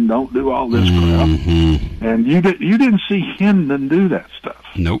chest and don't do all this crap. And you didn't see Hendon do that stuff.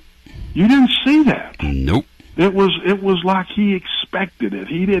 Nope. You didn't see that. Nope. It was like he expected it.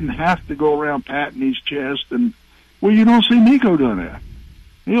 He didn't have to go around patting his chest, and you don't see Nico doing that.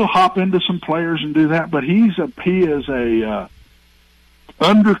 He'll hop into some players and do that, but he is a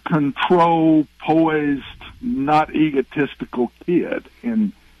under control, poised, not egotistical kid,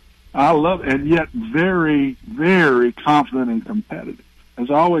 and I love, and yet very, very confident and competitive. As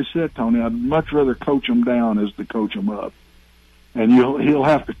I always said, Tony, I'd much rather coach him down as to coach him up, and he'll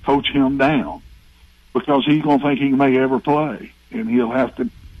have to coach him down. because he's going to think he can make every play, and he'll have to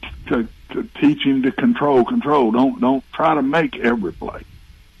teach him to control. Don't try to make every play.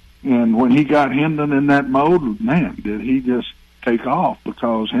 And when he got Hendon in that mode, man, did he just take off,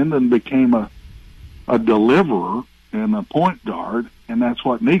 because Hendon became a deliverer and a point guard, and that's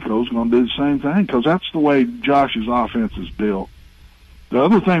what Nico's going to do the same thing, because that's the way Josh's offense is built. The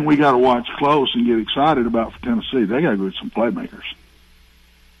other thing we got to watch close and get excited about for Tennessee, they got to go get some playmakers.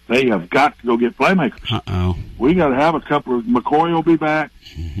 They have got to go get playmakers. Uh-oh. We got to have a couple of, McCoy will be back.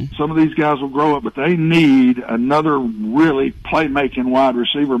 Mm-hmm. Some of these guys will grow up, but they need another really playmaking wide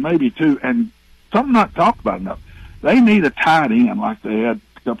receiver, maybe two, and something not talked about enough. They need a tight end like they had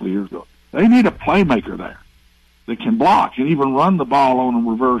a couple of years ago. They need a playmaker there that can block and even run the ball on a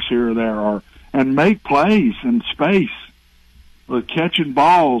reverse here or there, and make plays in space. With catching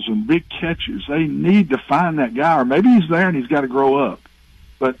balls and big catches, they need to find that guy, or maybe he's there and he's got to grow up.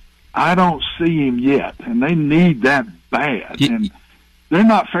 But I don't see him yet, and they need that bad. And they're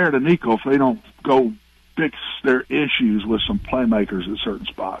not fair to Nico if they don't go fix their issues with some playmakers at certain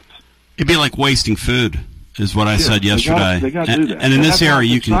spots. It'd be like wasting food, is what I said yesterday. They got to do that. And in this area,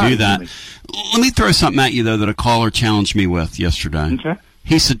 you can do that. Let me throw something at you, though, that a caller challenged me with yesterday. Okay.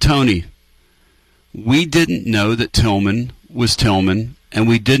 He said, Tony, we didn't know that Tillman was Tillman, and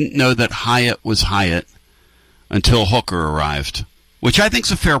we didn't know that Hyatt was Hyatt until Hooker arrived, which I think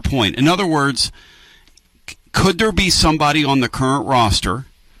is a fair point. In other words, could there be somebody on the current roster?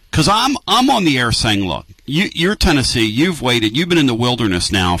 Because I'm on the air saying, look, you're Tennessee, you've waited, you've been in the wilderness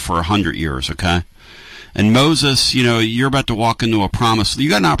now for 100 years, okay? And Moses, you're about to walk into a promise. You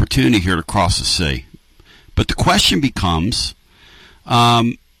got an opportunity here to cross the sea. But the question becomes,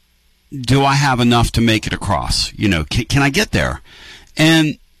 do I have enough to make it across? Can I get there?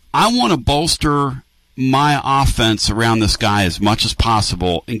 And I want to bolster my offense around this guy as much as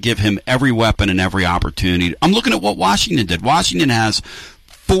possible and give him every weapon and every opportunity. I'm looking at what Washington did. Washington has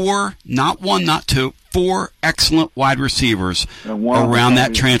 4, not 1, not 2, 4 excellent wide receivers around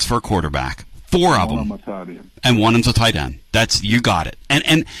that transfer quarterback. 4 of them. And one of them's a tight end. You got it.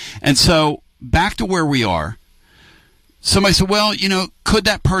 And so back to where we are. Somebody said, well, could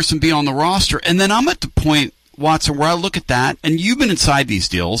that person be on the roster? And then I'm at the point, Watson, where I look at that, and you've been inside these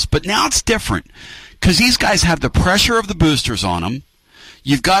deals, but now it's different because these guys have the pressure of the boosters on them.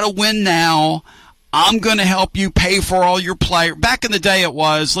 You've got to win now. I'm going to help you pay for all your players. Back in the day, it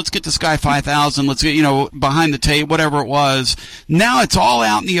was, let's get this guy $5,000. Let's get, behind the table, whatever it was. Now it's all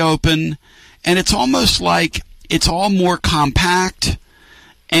out in the open, and it's almost like it's all more compact,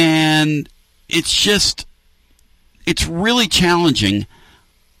 and it's really challenging.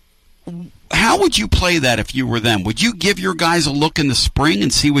 How would you play that if you were them? Would you give your guys a look in the spring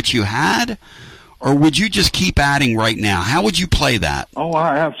and see what you had? Or would you just keep adding right now? How would you play that? Oh,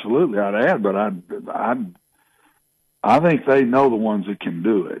 absolutely. I'd add, but I think they know the ones that can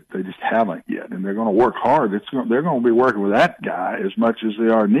do it. They just haven't yet, and they're going to work hard. They're going to be working with that guy as much as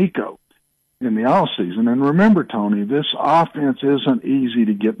they are Nico in the off season. And remember, Tony, this offense isn't easy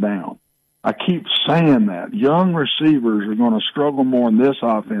to get down. I keep saying that. Young receivers are going to struggle more in this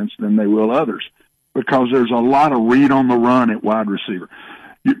offense than they will others because there's a lot of read on the run at wide receiver.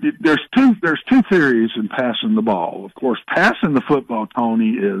 There's two theories in passing the ball. Of course, passing the football,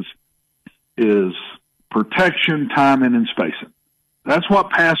 Tony, is protection, timing, and spacing. That's what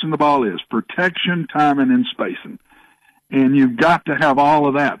passing the ball is, protection, timing, and spacing. And you've got to have all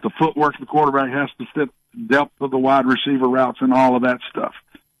of that. The footwork of the quarterback has to fit depth of the wide receiver routes and all of that stuff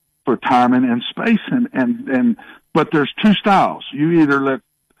for timing and spacing. But there's 2 styles. You either let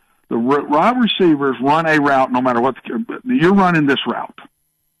the wide receivers run a route no matter what. You're running this route.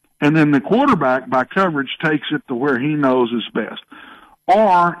 And then the quarterback, by coverage, takes it to where he knows is best.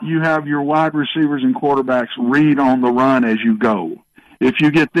 Or you have your wide receivers and quarterbacks read on the run as you go. If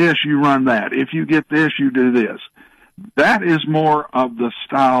you get this, you run that. If you get this, you do this. That is more of the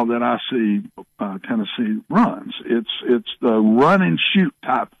style that I see Tennessee runs. It's the run and shoot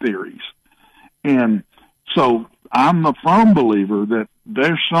type theories. And so I'm a firm believer that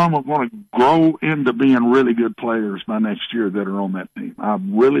there's some are going to grow into being really good players by next year that are on that team. I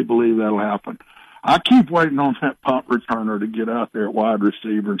really believe that'll happen. I keep waiting on that punt returner to get out there at wide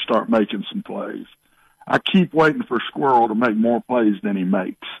receiver and start making some plays. I keep waiting for Squirrel to make more plays than he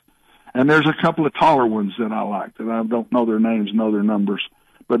makes. And there's a couple of taller ones that I like that I don't know their names, know their numbers.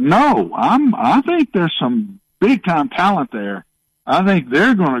 But no, I think there's some big time talent there. I think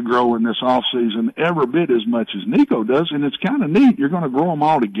they're going to grow in this off season every bit as much as Nico does, and it's kind of neat. You're going to grow them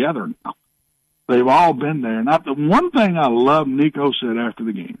all together now. They've all been there. And the one thing I love Nico said after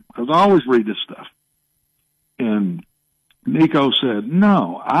the game, because I always read this stuff, and Nico said,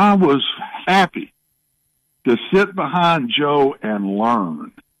 no, I was happy to sit behind Joe and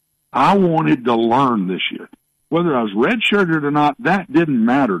learn. I wanted to learn this year. Whether I was redshirted or not, that didn't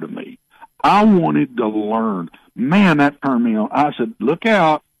matter to me. I wanted to learn. Man, that turned me on. I said, look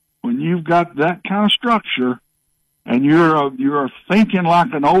out when you've got that kind of structure and you're thinking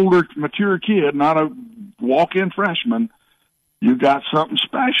like an older, mature kid, not a walk-in freshman. You got something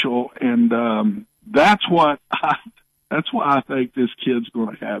special, and that's why I think this kid's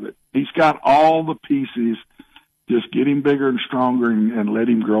going to have it. He's got all the pieces. Just get him bigger and stronger and let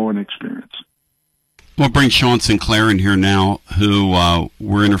him grow in experience. We'll bring Sean Sinclair in here now, who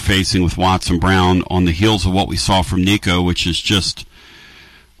we're interfacing with Watson Brown on the heels of what we saw from Nico, which is just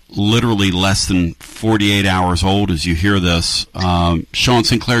literally less than 48 hours old as you hear this. Sean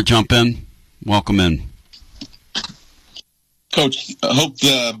Sinclair, jump in. Welcome in. Coach, I hope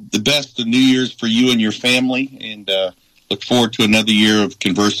the best of New Year's for you and your family, and look forward to another year of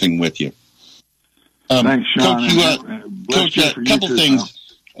conversing with you. Thanks, Sean. Coach, a couple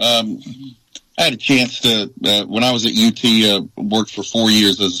things. I had a chance to, when I was at UT, worked for 4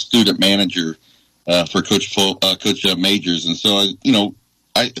 years as a student manager for Coach Majors, and so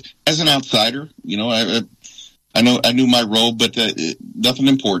I, as an outsider, I knew my role, but nothing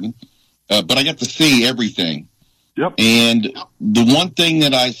important. But I got to see everything. Yep. And the one thing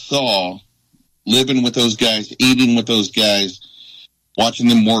that I saw, living with those guys, eating with those guys, watching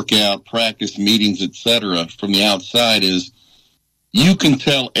them work out, practice, meetings, etc., from the outside, is you can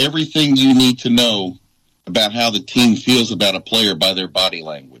tell everything you need to know about how the team feels about a player by their body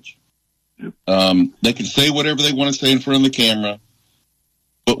language. Yep. They can say whatever they want to say in front of the camera,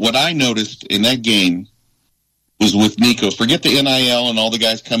 but what I noticed in that game was with Nico. Forget the NIL and all the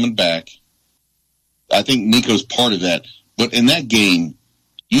guys coming back. I think Nico's part of that. But in that game,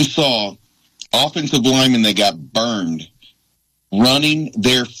 you saw offensive linemen that got burned running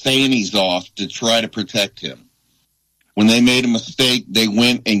their fannies off to try to protect him. When they made a mistake, they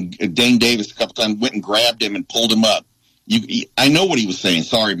went and Dane Davis a couple times went and grabbed him and pulled him up. I know what he was saying.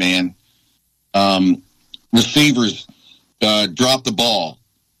 Sorry, man. Receivers dropped the ball.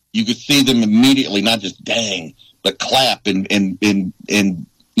 You could see them immediately, not just dang, but clap and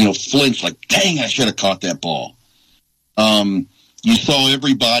flinch like, dang, I should have caught that ball. You saw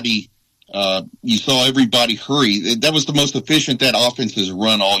everybody hurry. That was the most efficient that offense has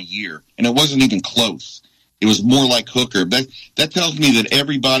run all year, and it wasn't even close. It was more like Hooker. That tells me that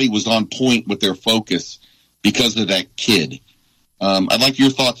everybody was on point with their focus because of that kid. I'd like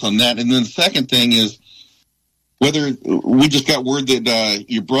your thoughts on that. And then the second thing is whether we just got word that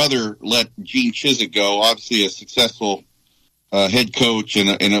your brother let Gene Chizik go, obviously a successful head coach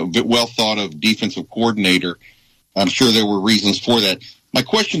and a well thought of defensive coordinator. I'm sure there were reasons for that. My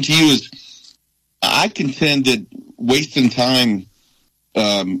question to you is, I contend that wasting time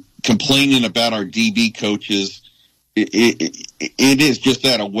complaining about our DB coaches, it is just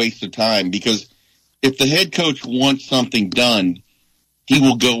that, a waste of time, because if the head coach wants something done,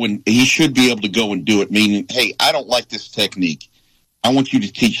 he should be able to go and do it, meaning, hey, I don't like this technique. I want you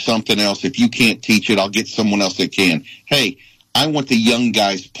to teach something else. If you can't teach it, I'll get someone else that can. Hey, I want the young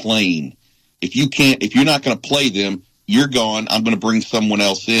guys playing. If you're not going to play them, you're gone. I'm going to bring someone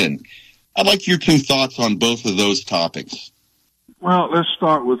else in. I'd like your two thoughts on both of those topics. Well, let's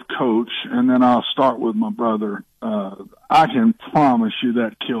start with Coach, and then I'll start with my brother. I can promise you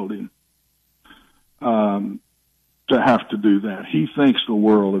that killed him to have to do that. He thinks the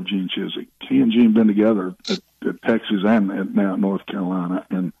world of Gene Chizik. He and Gene been together at Texas and now North Carolina,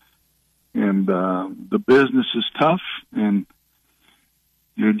 and the business is tough, and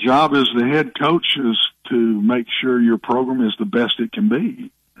your job as the head coach is to make sure your program is the best it can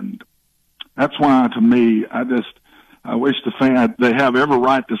be. And that's why, to me, I wish the fan, they have every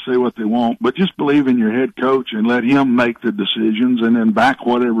right to say what they want, but just believe in your head coach and let him make the decisions and then back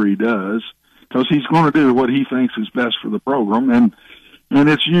whatever he does, because he's going to do what he thinks is best for the program. And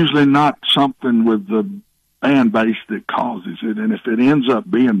it's usually not something with the fan base that causes it. And if it ends up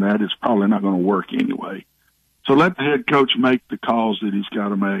being that, it's probably not going to work anyway. So let the head coach make the calls that he's got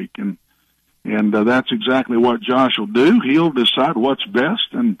to make. And that's exactly what Josh will do. He'll decide what's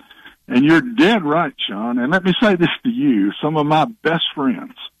best. And you're dead right, Sean. And let me say this to you. Some of my best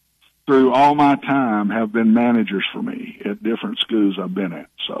friends through all my time have been managers for me at different schools I've been at.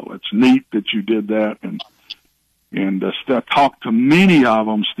 So it's neat that you did that. And talk to many of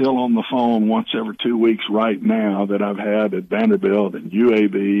them still on the phone once every 2 weeks right now that I've had at Vanderbilt and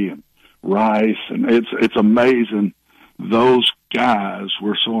UAB and Rice. And it's amazing. Those guys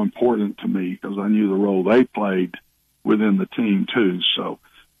were so important to me because I knew the role they played within the team too. So,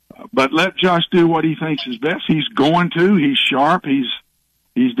 but let Josh do what he thinks is best. He's going to. He's sharp.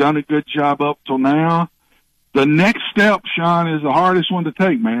 He's done a good job up till now. The next step, Sean, is the hardest one to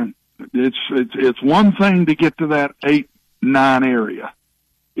take, man. It's one thing to get to that 8-9 area.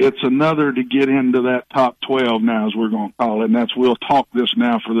 It's another to get into that top 12 now, as we're going to call it, and we'll talk this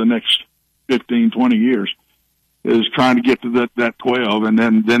now for the next 15, 20 years, is trying to get to that 12, and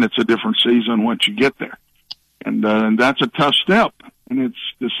then it's a different season once you get there. And that's a tough step. And it's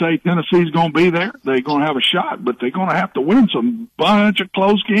to say Tennessee's going to be there. They're going to have a shot, but they're going to have to win some bunch of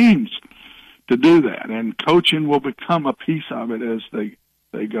close games to do that. And coaching will become a piece of it as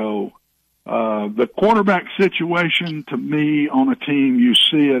they go. The quarterback situation, to me, on a team, you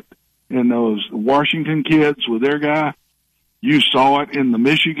see it in those Washington kids with their guy. You saw it in the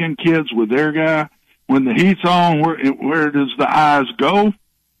Michigan kids with their guy. When the heat's on, where does the eyes go?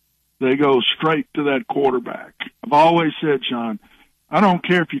 They go straight to that quarterback. I've always said, Sean, I don't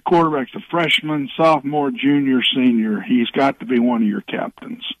care if your quarterback's a freshman, sophomore, junior, senior. He's got to be one of your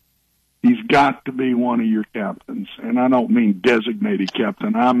captains. He's got to be one of your captains. And I don't mean designated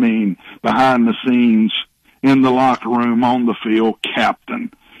captain. I mean behind the scenes, in the locker room, on the field,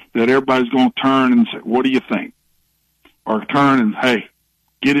 captain. That everybody's going to turn and say, what do you think? Or turn and, hey,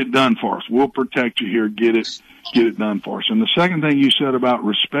 get it done for us. We'll protect you here. Get it done for us. And the second thing you said about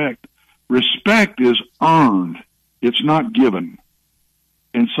respect is earned. It's not given.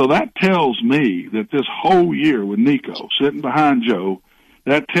 And so that tells me that this whole year with Nico sitting behind Joe,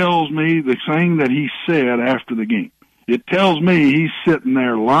 that tells me the thing that he said after the game. It tells me he's sitting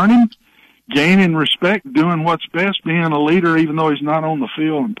there learning, gaining respect, doing what's best, being a leader even though he's not on the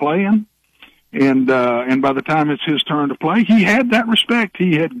field and playing. And by the time it's his turn to play, he had that respect.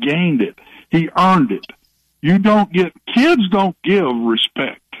 He had gained it. He earned it. Kids don't give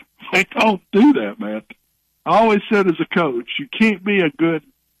respect. They don't do that, man. I always said as a coach, you can't be a good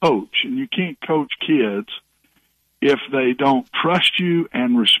coach and you can't coach kids if they don't trust you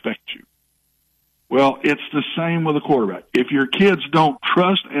and respect you. Well, it's the same with a quarterback. If your kids don't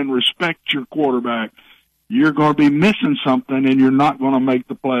trust and respect your quarterback, you're going to be missing something and you're not going to make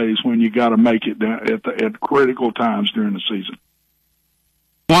the plays when you got to make it at critical times during the season.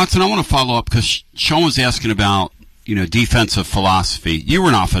 Watson, I want to follow up because Sean was asking about, defensive philosophy. You were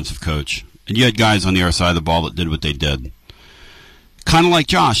an offensive coach, and you had guys on the other side of the ball that did what they did. Kind of like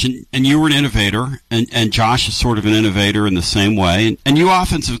Josh, and you were an innovator, and Josh is sort of an innovator in the same way. And you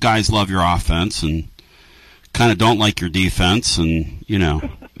offensive guys love your offense and kind of don't like your defense, and,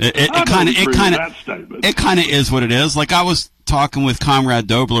 it kind of is what it is. Like I was talking with Comrade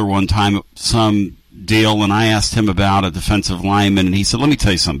Dobler one time at some deal, and I asked him about a defensive lineman, and he said, let me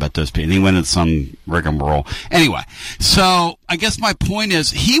tell you something about this, Pete. And he went into some rigmarole. Anyway, so I guess my point is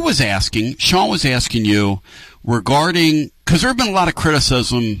Sean was asking you regarding, because there have been a lot of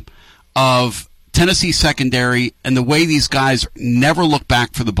criticism of Tennessee secondary and the way these guys never look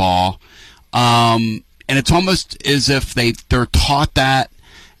back for the ball. And it's almost as if they're taught that.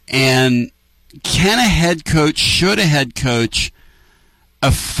 And should a head coach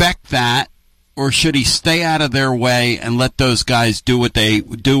affect that, or should he stay out of their way and let those guys do what they're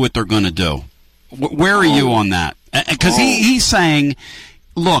going to do? Where are you on that? Because he's saying,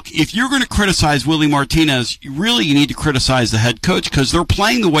 look, if you're going to criticize Willie Martinez, you need to criticize the head coach because they're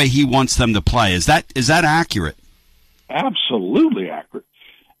playing the way he wants them to play. Is that accurate? Absolutely accurate.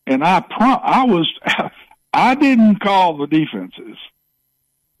 And I didn't call the defenses,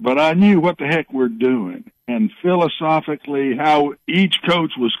 but I knew what the heck we're doing. And philosophically, how each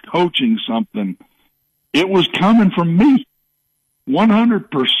coach was coaching something, it was coming from me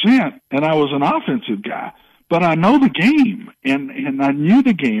 100%. And I was an offensive guy, but I know the game and I knew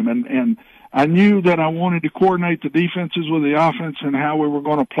the game and I knew that I wanted to coordinate the defenses with the offense and how we were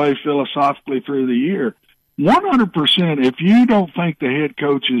going to play philosophically through the year. 100%. If you don't think the head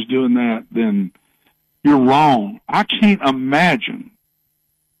coach is doing that, then you're wrong. I can't imagine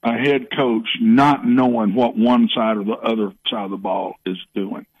a head coach not knowing what one side or the other side of the ball is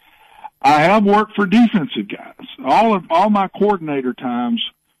doing. I have worked for defensive guys. All my coordinator times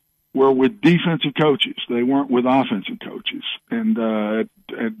were with defensive coaches. They weren't with offensive coaches. And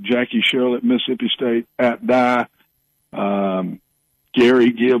at Jackie Sherrill at Mississippi State, at Dye,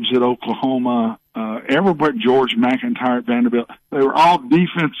 Gary Gibbs at Oklahoma, everybody, George McIntyre at Vanderbilt. They were all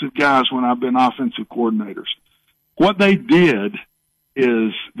defensive guys when I've been offensive coordinators. What they did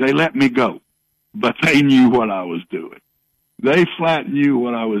is they let me go, but they knew what I was doing. They flat knew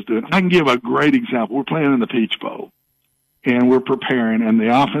what I was doing. I can give a great example. We're playing in the Peach Bowl, and we're preparing, and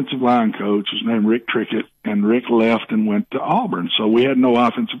the offensive line coach was named Rick Trickett, and Rick left and went to Auburn, so we had no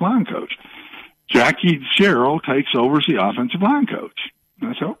offensive line coach. Jackie Sherrill takes over as the offensive line coach. And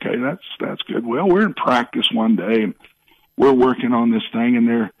I said, okay, that's good. Well, we're in practice one day, and we're working on this thing, and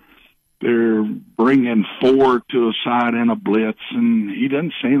they're bringing Ford to a side in a blitz, and he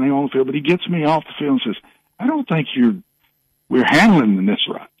doesn't say anything on the field, but he gets me off the field and says, I don't think we're handling this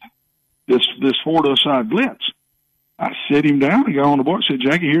right. This 4 to a side blitz. I sit him down and go on the board and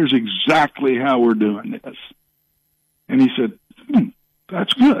said, Jackie, here's exactly how we're doing this. And he said,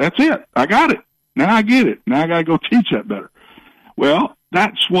 that's good. That's it. I got it. Now I get it. Now I got to go teach that better. Well,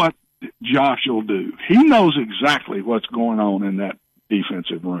 that's what Josh will do. He knows exactly what's going on in that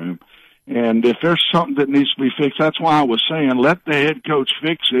defensive room. And if there's something that needs to be fixed, that's why I was saying let the head coach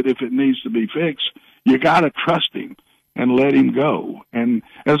fix it if it needs to be fixed. You got to trust him and let him go. And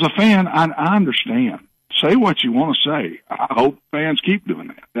as a fan, I understand. Say what you want to say. I hope fans keep doing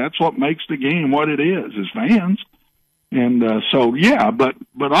that. That's what makes the game what it is fans. And so, yeah, but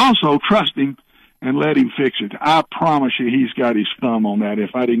also trust him and let him fix it. I promise you he's got his thumb on that.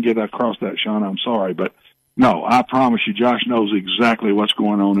 If I didn't get across that, Sean, I'm sorry. But, no, I promise you Josh knows exactly what's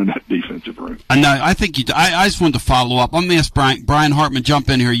going on in that defensive room. No, I think I just wanted to follow up. I'm going to ask Brian Hartman, jump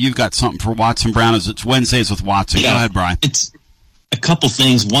in here. You've got something for Watson Brown as it's Wednesdays with Watson. Yeah, go ahead, Brian. It's a couple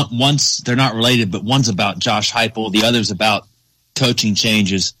things. One's they're not related, but one's about Josh Heupel. The other's about coaching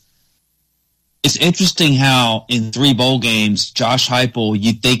changes. It's interesting how in 3 bowl games, Josh Heupel,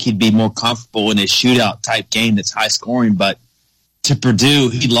 you'd think he'd be more comfortable in a shootout type game that's high scoring, but to Purdue,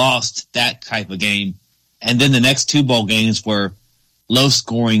 he lost that type of game. And then the next 2 bowl games were low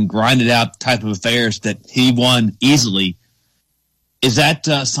scoring, grinded out type of affairs that he won easily. Is that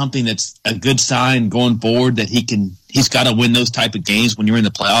something that's a good sign going forward that he's got to win those type of games when you're in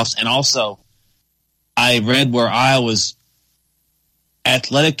the playoffs? And also, I read where Iowa's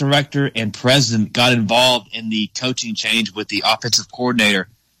athletic director and president got involved in the coaching change with the offensive coordinator.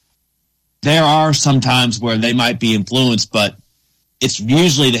 There are some times where they might be influenced, but it's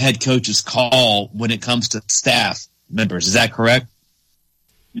usually the head coach's call when it comes to staff members. Is that correct?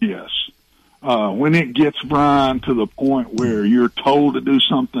 Yes. When it gets, Brian, to the point where you're told to do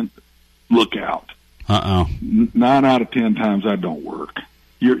something, look out. 9 out of 10 times that don't work.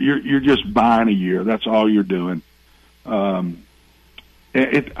 You're just buying a year. That's all you're doing. I'll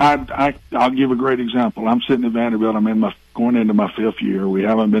give a great example. I'm sitting at Vanderbilt. I'm going into my 5th year. We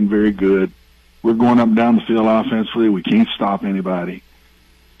haven't been very good. We're going up and down the field offensively. We can't stop anybody.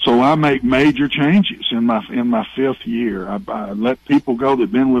 So I make major changes in my 5th year. I let people go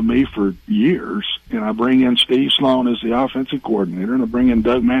that've been with me for years, and I bring in Steve Sloan as the offensive coordinator, and I bring in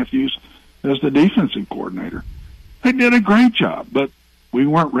Doug Matthews as the defensive coordinator. They did a great job, but we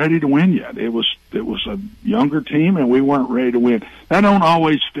weren't ready to win yet. It was a younger team, and we weren't ready to win. That don't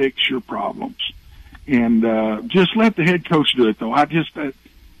always fix your problems. And just let the head coach do it, though. I've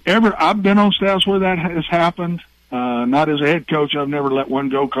been on staffs where that has happened. Not as a head coach. I've never let one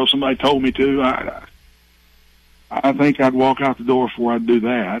go because somebody told me to. I think I'd walk out the door before I'd do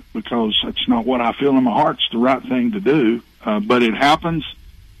that because it's not what I feel in my heart's the right thing to do. But it happens,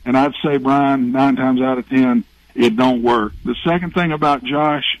 and I'd say, Brian, 9 times out of 10, it don't work. The second thing about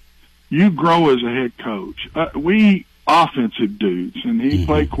Josh, you grow as a head coach. We offensive dudes, and he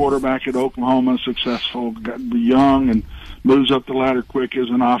played quarterback at Oklahoma, successful, got young, and moves up the ladder quick as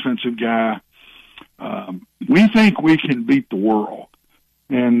an offensive guy. We think we can beat the world,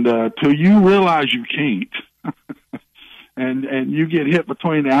 and till you realize you can't, and you get hit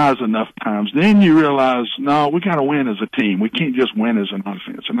between the eyes enough times, then you realize, no, we got to win as a team. We can't just win as an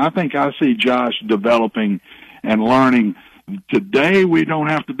offense. And I think I see Josh developing and learning. Today we don't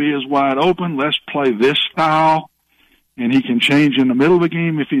have to be as wide open. Let's play this style, and he can change in the middle of the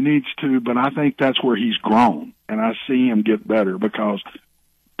game if he needs to. But I think that's where he's grown, and I see him get better because.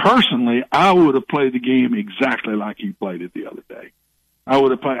 Personally, I would have played the game exactly like he played it the other day. I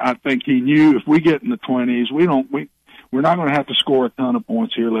would have played. I think he knew if we get in the 20s, we're not going to have to score a ton of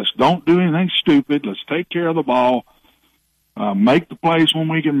points here. Let's don't do anything stupid. Let's take care of the ball, make the plays when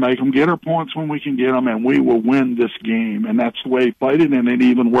we can make them, get our points when we can get them, and we will win this game. And that's the way he played it, and it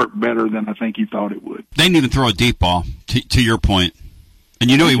even worked better than I think he thought it would. They didn't even throw a deep ball, to your point.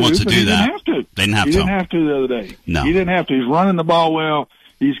 And you know he wants to do that. They didn't have to. He didn't have to the other day. No. He didn't have to. He's running the ball well.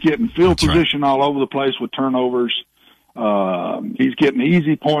 He's getting field position all over the place with turnovers. He's getting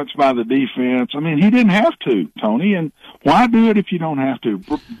easy points by the defense. I mean, he didn't have to, Tony. And why do it if you don't have to?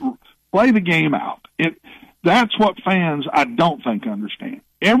 Play the game out. That's what fans, I don't think, understand.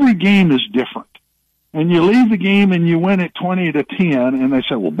 Every game is different. And you leave the game and you win it 20-10, and they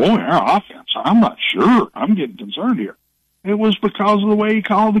say, well, boy, our offense, I'm not sure. I'm getting concerned here. It was because of the way he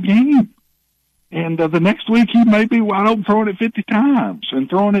called the game. And the next week he may be wide open throwing it 50 times and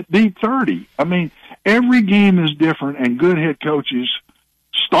throwing it deep 30. I mean, every game is different, and good head coaches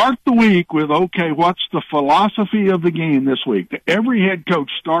start the week with, okay, what's the philosophy of the game this week? Every head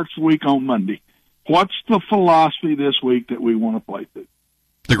coach starts the week on Monday. What's the philosophy this week that we want to play to?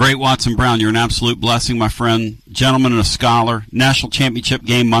 The great Watson Brown, you're an absolute blessing, my friend. Gentleman and a scholar. National championship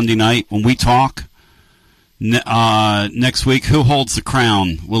game Monday night. When we talk next week, who holds the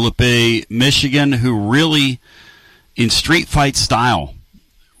crown? Will it be Michigan, who really, in street fight style,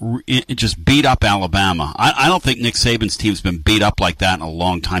 it just beat up Alabama? I don't think Nick Saban's team's been beat up like that in a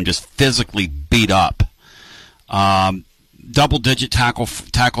long time, just physically beat up. Double-digit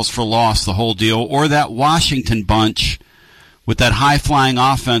tackles for loss, the whole deal. Or that Washington bunch with that high-flying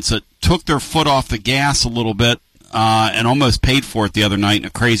offense that took their foot off the gas a little bit and almost paid for it the other night in a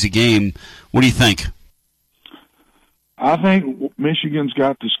crazy game. What do you think? I think Michigan's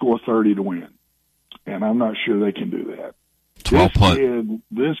got to score 30 to win, and I'm not sure they can do that.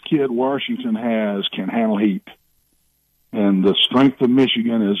 This kid Washington can handle heat. And the strength of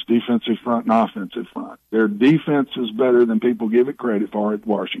Michigan is defensive front and offensive front. Their defense is better than people give it credit for at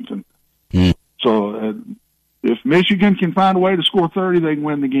Washington. So if Michigan can find a way to score 30, they can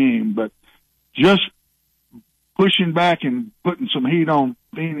win the game. But just pushing back and putting some heat on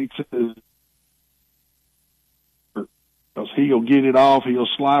Phoenix, because he'll get it off, he'll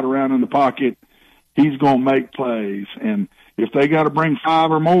slide around in the pocket, he's going to make plays. And if they got to bring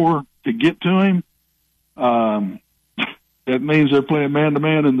 5 or more to get to him, that means they're playing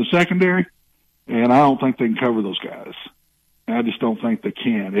man-to-man in the secondary, and I don't think they can cover those guys. I just don't think they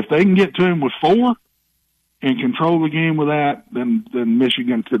can. If they can get to him with 4 and control the game with that, then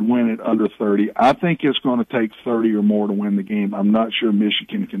Michigan could win it under 30. I think it's going to take 30 or more to win the game. I'm not sure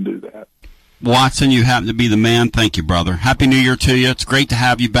Michigan can do that. Watson, you happen to be the man. Thank you, brother. Happy New Year to you. It's great to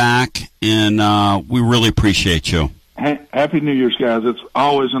have you back, and we really appreciate you. Happy New Year's, guys. It's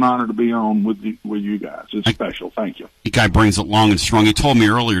always an honor to be on with you guys. It's special. Thank you. The guy brings it long and strong. He told me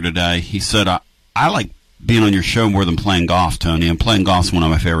earlier today, he said, I like being on your show more than playing golf, Tony, and playing golf's one of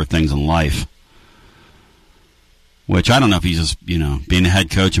my favorite things in life. Which I don't know if he's just, being a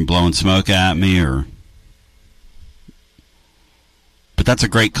head coach and blowing smoke at me or... But that's a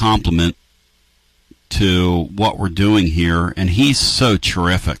great compliment to what we're doing here, and he's so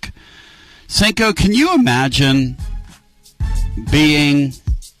terrific. Cinco, can you imagine being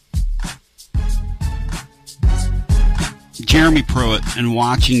Jeremy Pruitt and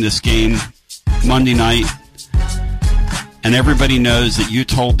watching this game Monday night, and everybody knows that you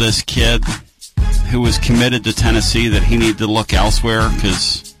told this kid who was committed to Tennessee that he needed to look elsewhere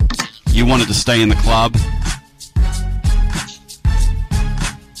because you wanted to stay in the club?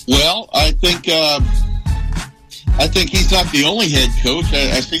 Well, I think he's not the only head coach.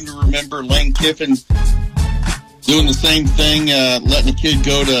 I seem to remember Lane Kiffin doing the same thing, letting a kid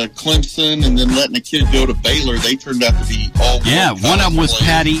go to Clemson and then letting a kid go to Baylor. They turned out to be all one of them was players.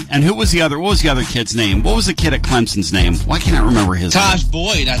 Patty. And who was the other? What was the other kid's name? What was the kid at Clemson's name? Why can't I remember his Taj name?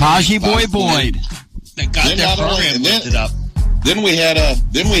 Boyd. Tajee Boyd. They got their program lifted up. Then we had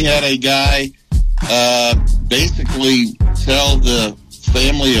a guy basically tell the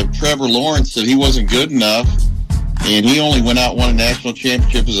family of Trevor Lawrence that he wasn't good enough, and he only went out and won a national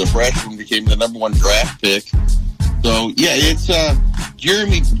championship as a freshman, became the number 1 draft pick. So yeah, it's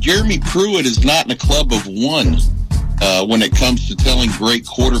Jeremy Pruitt is not in a club of one when it comes to telling great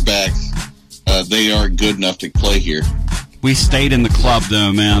quarterbacks they are good enough to play here. We stayed in the club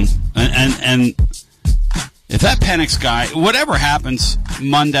though, man, and if that Penix guy, whatever happens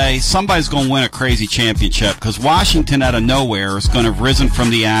Monday, somebody's going to win a crazy championship because Washington out of nowhere is going to have risen from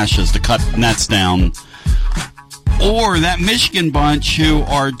the ashes to cut nets down. Or that Michigan bunch who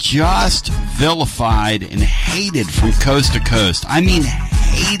are just vilified and hated from coast to coast. I mean,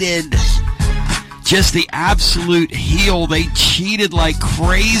 hated. Just the absolute heel. They cheated like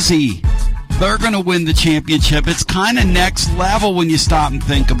crazy. They're going to win the championship. It's kind of next level when you stop and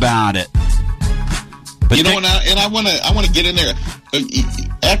think about it. But I want to get in there.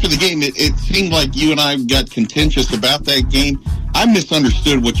 After the game, it seemed like you and I got contentious about that game. I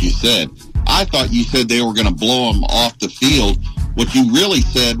misunderstood what you said. I thought you said they were going to blow them off the field. What you really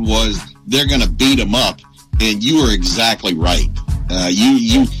said was they're going to beat them up, and you were exactly right.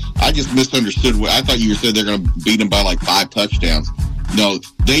 I just misunderstood. I thought you said they're going to beat them by like 5 touchdowns. No,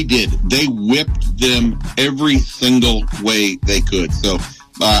 they did. They whipped them every single way they could. So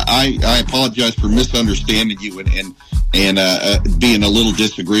I apologize for misunderstanding you and being a little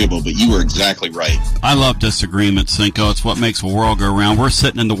disagreeable, but you were exactly right. I love disagreement, Cinco. It's what makes the world go round. We're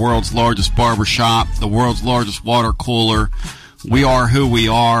sitting in the world's largest barber shop, the world's largest water cooler. We are who we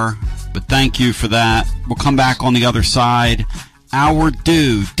are, but thank you for that. We'll come back on the other side. Our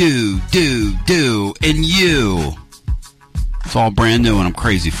do, and you. It's all brand new, and I'm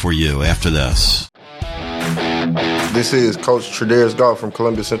crazy for you after this. This is Coach Tredaris Goff from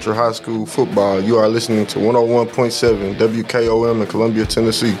Columbia Central High School football. You are listening to 101.7 WKOM in Columbia,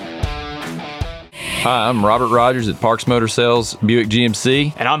 Tennessee. Hi, I'm Robert Rogers at Parks Motor Sales Buick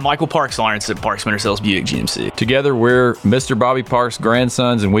GMC. And I'm Michael Parks Lawrence at Parks Motor Sales Buick GMC. Together, we're Mr. Bobby Parks'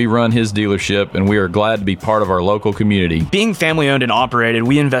 grandsons, and we run his dealership, and we are glad to be part of our local community. Being family-owned and operated,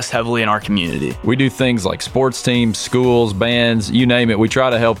 we invest heavily in our community. We do things like sports teams, schools, bands, you name it. We try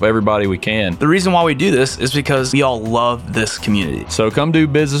to help everybody we can. The reason why we do this is because we all love this community. So come do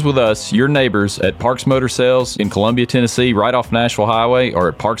business with us, your neighbors, at Parks Motor Sales in Columbia, Tennessee, right off Nashville Highway, or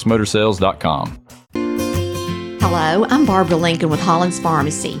at parksmotorsales.com. Hello, I'm Barbara Lincoln with Holland's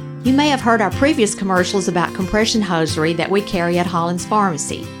Pharmacy. You may have heard our previous commercials about compression hosiery that we carry at Holland's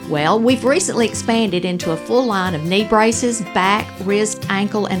Pharmacy. Well, we've recently expanded into a full line of knee braces, back, wrist,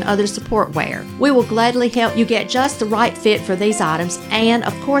 ankle, and other support wear. We will gladly help you get just the right fit for these items and,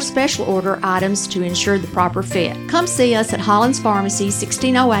 of course, special order items to ensure the proper fit. Come see us at Holland's Pharmacy,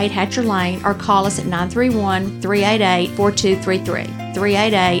 1608 Hatcher Lane, or call us at 931-388-4233.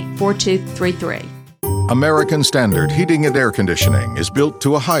 388-4233. American Standard Heating and Air Conditioning is built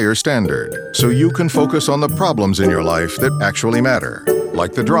to a higher standard, so you can focus on the problems in your life that actually matter,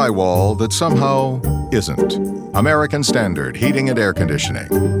 like the drywall that somehow isn't. American Standard Heating and Air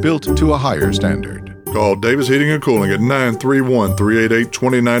Conditioning, built to a higher standard. Call Davis Heating and Cooling at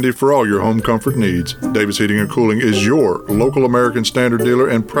 931-388-2090 for all your home comfort needs. Davis Heating and Cooling is your local American Standard dealer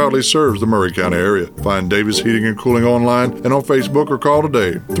and proudly serves the Murray County area. Find Davis Heating and Cooling online and on Facebook or call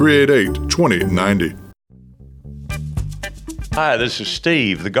today, 388-2090. Hi, this is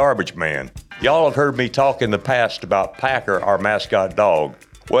Steve, the garbage man. Y'all have heard me talk in the past about Packer, our mascot dog.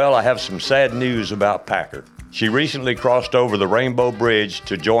 Well, I have some sad news about Packer. She recently crossed over the Rainbow Bridge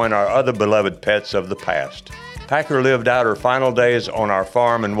to join our other beloved pets of the past. Packer lived out her final days on our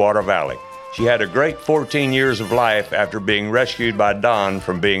farm in Water Valley. She had a great 14 years of life after being rescued by Don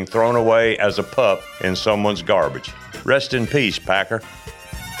from being thrown away as a pup in someone's garbage. Rest in peace, Packer.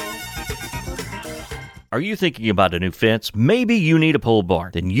 Are you thinking about a new fence? Maybe you need a pole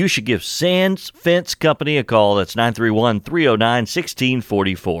barn. Then you should give Sands Fence Company a call. That's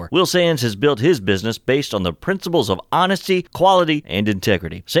 931-309-1644. Will Sands has built his business based on the principles of honesty, quality, and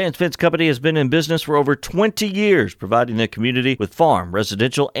integrity. Sands Fence Company has been in business for over 20 years, providing the community with farm,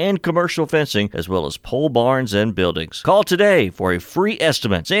 residential, and commercial fencing, as well as pole barns and buildings. Call today for a free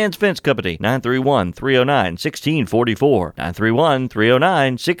estimate. Sands Fence Company, 931-309-1644.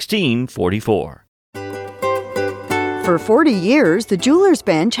 931-309-1644. For 40 years, the Jewelers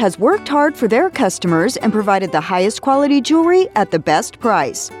Bench has worked hard for their customers and provided the highest quality jewelry at the best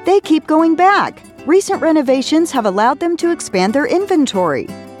price. They keep going back. Recent renovations have allowed them to expand their inventory.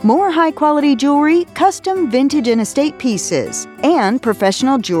 More high-quality jewelry, custom vintage and estate pieces, and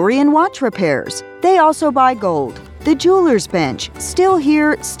professional jewelry and watch repairs. They also buy gold. The Jewelers Bench, still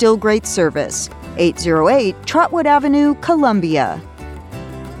here, still great service. 808 Trotwood Avenue, Columbia.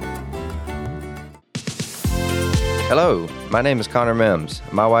 Hello, my name is Connor Mims.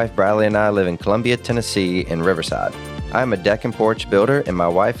 My wife Bradley and I live in Columbia, Tennessee in Riverside. I am a deck and porch builder and my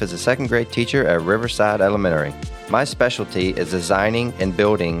wife is a second grade teacher at Riverside Elementary. My specialty is designing and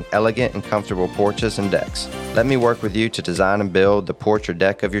building elegant and comfortable porches and decks. Let me work with you to design and build the porch or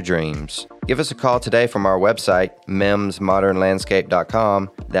deck of your dreams. Give us a call today from our website, mimsmodernlandscape.com.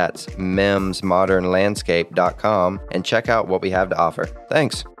 That's mimsmodernlandscape.com and check out what we have to offer.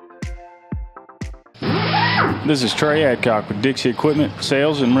 Thanks. This is Trey Adcock with Dixie Equipment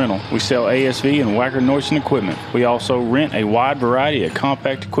Sales and Rental. We sell ASV and Wacker Neuson equipment. We also rent a wide variety of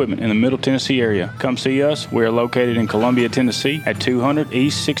compact equipment in the Middle Tennessee area. Come see us. We are located in Columbia, Tennessee at 200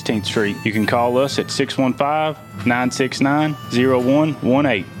 East 16th Street. You can call us at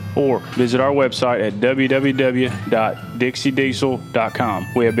 615-969-0118 or visit our website at www.dixiediesel.com.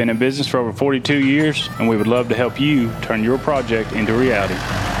 We have been in business for over 42 years and we would love to help you turn your project into reality.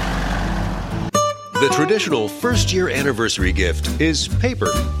 The traditional first-year anniversary gift is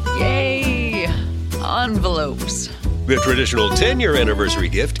paper. Yay! Envelopes. The traditional 10-year anniversary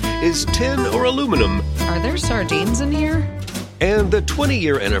gift is tin or aluminum. Are there sardines in here? And the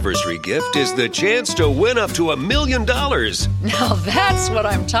 20-year anniversary gift is the chance to win up to $1 million. Now that's what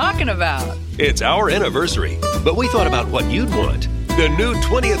I'm talking about. It's our anniversary, but we thought about what you'd want. The new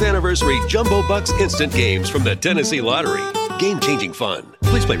 20th anniversary Jumbo Bucks Instant Games from the Tennessee Lottery. Game-changing fun.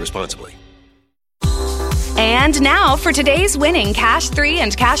 Please play responsibly. And now for today's winning Cash 3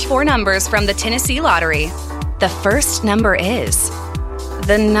 and Cash 4 numbers from the Tennessee Lottery. The first number is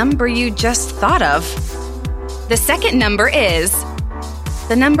the number you just thought of. The second number is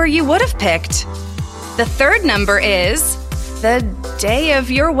the number you would have picked. The third number is the day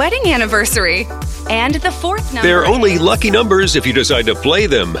of your wedding anniversary. And the fourth number. They're only lucky numbers if you decide to play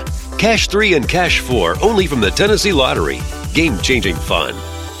them. Cash 3 and Cash 4, only from the Tennessee Lottery. Game-changing fun.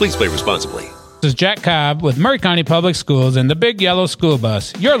 Please play responsibly. This is Jack Cobb with Murray County Public Schools and the Big Yellow School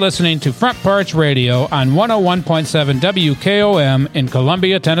Bus. You're listening to Front Porch Radio on 101.7 WKOM in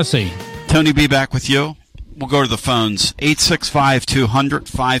Columbia, Tennessee. Tony B. back with you. We'll go to the phones,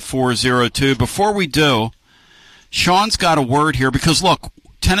 865-200-5402. Before we do, Sean's got a word here because, look,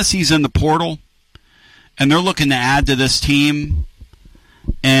 Tennessee's in the portal, and they're looking to add to this team,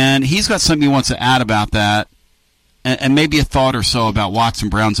 and he's got something he wants to add about that, and maybe a thought or so about Watson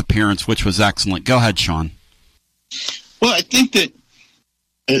Brown's appearance, which was excellent. Go ahead, Sean. Well, I think that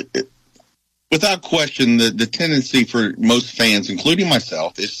without question, the tendency for most fans, including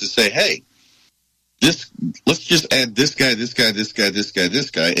myself, is to say, hey, let's just add this guy, this guy, this guy, this guy,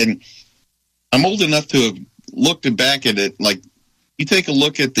 this guy. And I'm old enough to have looked back at it. Like, you take a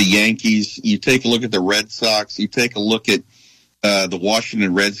look at the Yankees, you take a look at the Red Sox, you take a look at the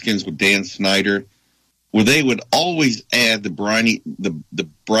Washington Redskins with Dan Snyder, where they would always add the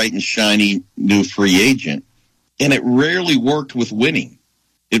bright and shiny new free agent. And it rarely worked with winning.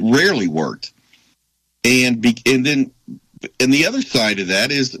 It rarely worked. And then the other side of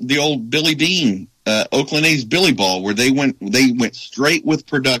that is the old Billy Bean, Oakland A's Billy Ball, where they went straight with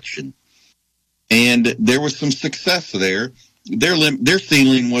production, and there was some success there. Their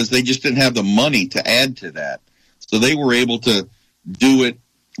ceiling was they just didn't have the money to add to that, so they were able to do it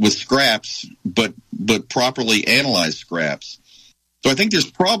with scraps, but properly analyze scraps. So I think there's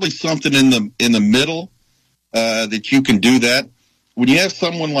probably something in the middle that you can do that. When you have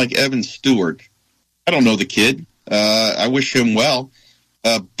someone like Evan Stewart, I don't know the kid. I wish him well,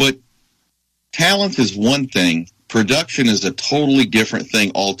 but talent is one thing. Production is a totally different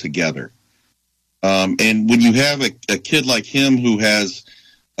thing altogether. And when you have a kid like him who has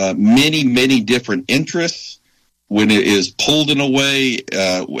many, many different interests, when it is pulled in a way,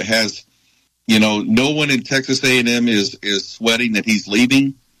 has, no one in Texas A&M is sweating that he's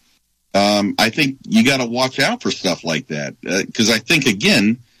leaving. I think you got to watch out for stuff like that. Because I think,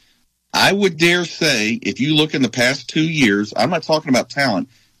 again, I would dare say, if you look in the past 2 years, I'm not talking about talent,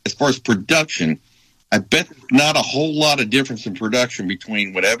 as far as production, I bet there's not a whole lot of difference in production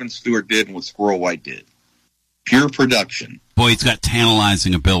between what Evan Stewart did and what Squirrel White did. Pure production. Boy, he's got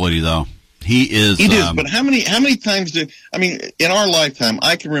tantalizing ability, though. He is. But how many times in our lifetime,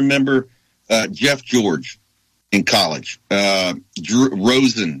 I can remember Jeff George in college, Drew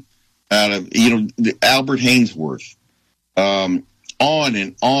Rosen out of, Albert Hainsworth, on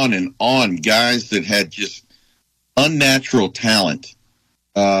and on and on, guys that had just unnatural talent,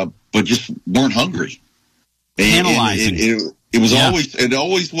 but just weren't hungry. Analyzing. It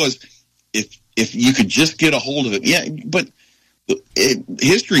always was, if you could just get a hold of it. Yeah, but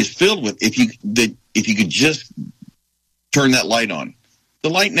history is filled with if you could just turn that light on. The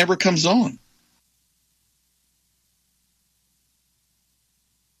light never comes on.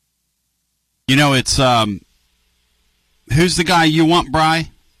 It's who's the guy you want, Bri?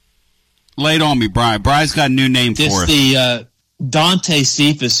 Lay it on me, Bri. Bri's got a new name for us. The Dante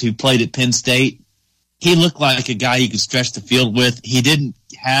Cephas, who played at Penn State. He looked like a guy you could stretch the field with. He didn't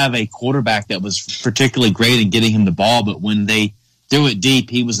have a quarterback that was particularly great in getting him the ball, but when they threw it deep,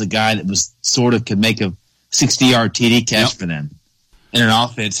 he was the guy that was sort of could make a 60-yard TD catch for them in an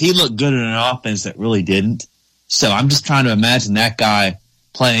offense. He looked good in an offense that really didn't. So I'm just trying to imagine that guy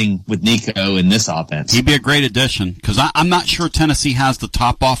playing with Nico in this offense. He'd be a great addition because I'm not sure Tennessee has the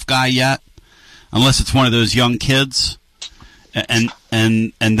top-off guy yet, unless it's one of those young kids. And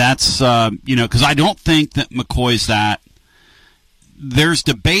that's, because I don't think that McCoy's that. There's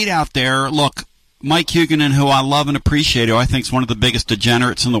debate out there. Look, Mike Huguenin, who I love and appreciate, who I think is one of the biggest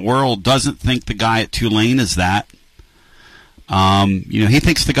degenerates in the world, doesn't think the guy at Tulane is that. He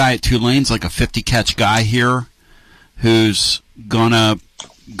thinks the guy at Tulane's like a 50-catch guy here who's gonna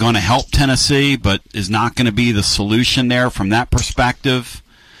help Tennessee, but is not going to be the solution there from that perspective.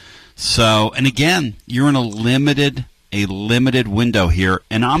 So, and again, you're in a limited window here,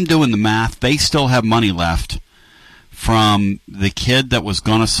 and I'm doing the math. They still have money left from the kid that was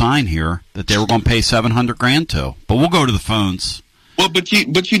going to sign here that they were going to pay $700,000 to. But we'll go to the phones. Well,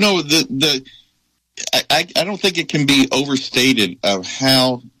 I don't think it can be overstated of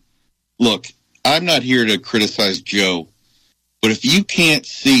how. Look, I'm not here to criticize Joe, but if you can't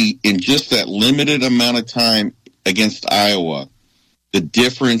see in just that limited amount of time against Iowa the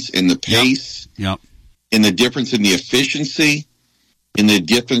difference in the pace, and the difference in the efficiency, and the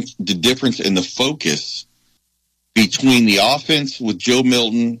difference in the focus between the offense with Joe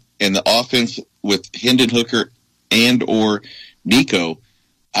Milton and the offense with Hendon Hooker and or Nico,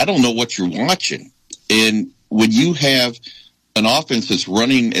 I don't know what you're watching. And when you have an offense that's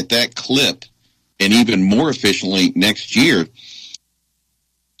running at that clip and even more efficiently next year,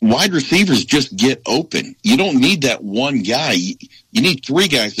 wide receivers just get open. You don't need that one guy. You need three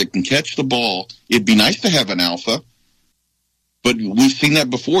guys that can catch the ball. It'd be nice to have an alpha, but we've seen that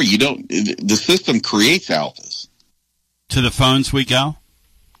before. The system creates alphas. To the phones we go.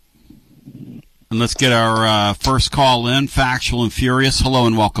 And let's get our first call in, Factual and Furious. Hello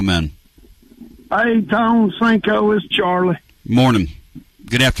and welcome in. Hey, Tone, Cinco, it's Charlie. Morning.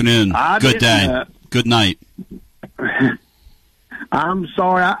 Good afternoon. Good day. Good night. I'm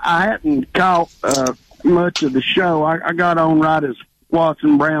sorry, I hadn't caught much of the show. I got on right as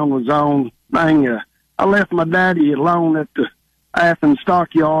Watson Brown was on. I left my daddy alone at the Athens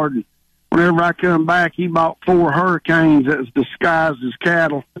stockyard, and whenever I come back, he bought 4 Hurricanes that was disguised as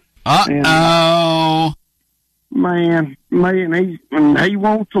cattle. Uh-oh. Man, he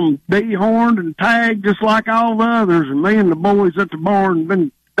wants them dehorned and tagged just like all the others, and me and the boys at the barn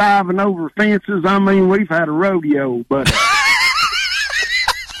been diving over fences. I mean, we've had a rodeo, but...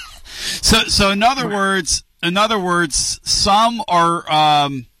 So in other words, some are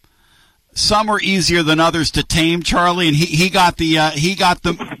easier than others to tame, Charlie, and he got the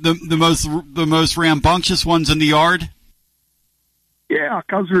most rambunctious ones in the yard. Yeah,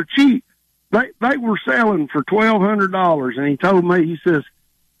 'cause they're cheap. They were selling for $1,200, and he told me, he says,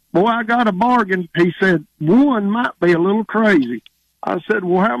 "Boy, I got a bargain." He said, "One might be a little crazy." I said,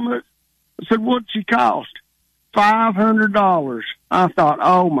 "Well, how much?" I said, "What'd she cost?" $500. I thought,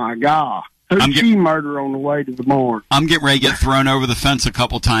 oh my God, who'd she murder on the way to the barn? I'm getting ready to get thrown over the fence a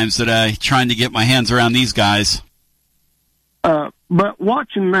couple times today, trying to get my hands around these guys. But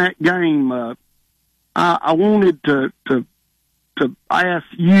watching that game, I wanted to ask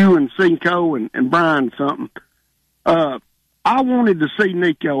you and Cinco and Brian something. I wanted to see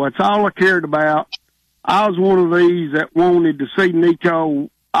Nico. That's all I cared about. I was one of these that wanted to see Nico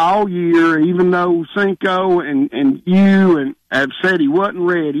all year, even though Cinco and you and have said he wasn't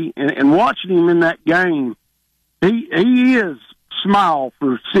ready. And watching him in that game, he is small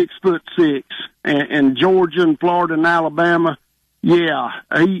for 6'6", and Georgia and Florida and Alabama. Yeah,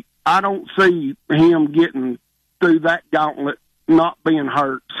 I don't see him getting through that gauntlet not being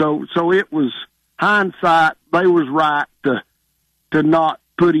hurt. So it was hindsight. They was right to not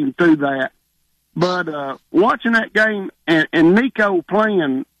put him through that. But watching that game and Nico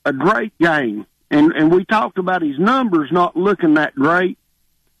playing a great game, and we talked about his numbers not looking that great,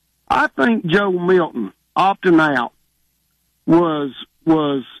 I think Joe Milton opting out was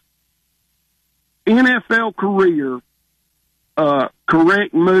NFL career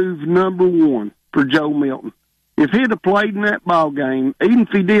correct move number one for Joe Milton. If he'd have played in that ball game, even if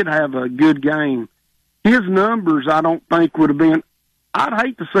he did have a good game, his numbers I don't think would have been. I'd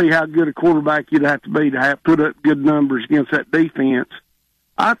hate to see how good a quarterback you'd have to be to have put up good numbers against that defense.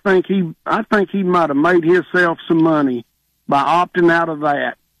 I think he might have made himself some money by opting out of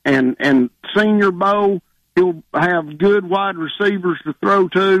that. And Senior Bowl, he'll have good wide receivers to throw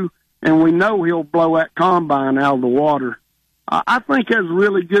to, and we know he'll blow that combine out of the water. I think that's a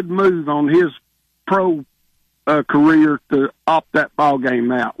really good move on his pro career to opt that ball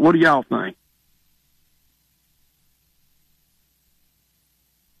game out. What do y'all think?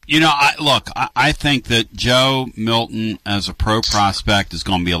 You know, I think that Joe Milton as a pro prospect is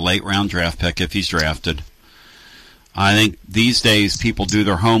going to be a late-round draft pick if he's drafted. I think these days people do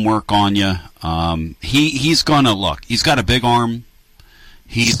their homework on you. He's going to look. He's got a big arm.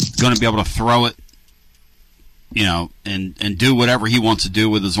 He's going to be able to throw it, you know, and do whatever he wants to do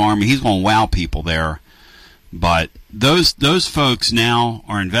with his arm. He's going to wow people there. But those folks now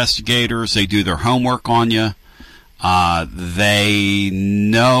are investigators. They do their homework on you. They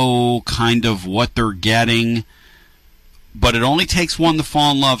know kind of what they're getting, but it only takes one to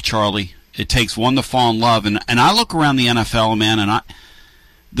fall in love, Charlie. It takes one to fall in love. And I look around the NFL, man, and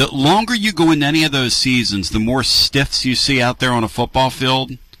the longer you go into any of those seasons, the more stiffs you see out there on a football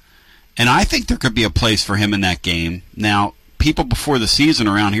field. And I think there could be a place for him in that game. Now, people before the season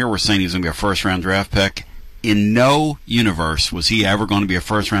around here were saying he was going to be a first-round draft pick. In no universe was he ever going to be a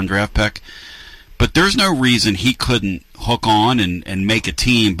first-round draft pick. But there's no reason he couldn't hook on and make a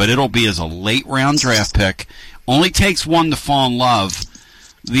team, but it'll be as a late-round draft pick. Only takes one to fall in love.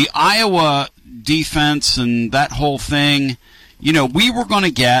 The Iowa defense and that whole thing, you know, we were going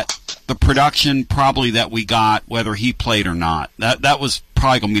to get the production probably that we got whether he played or not. That was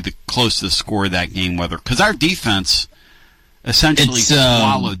probably going to be the closest score of that game, whether because our defense essentially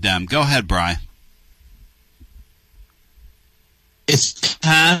swallowed them. Go ahead, Bri. It's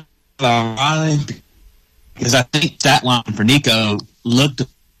kind of ironic because I think stat line for Nico looked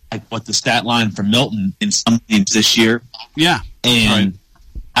like what the stat line for Milton in some games this year. Yeah, and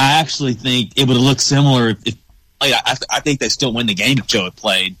I actually think it would have looked similar if I think they still win the game if Joe had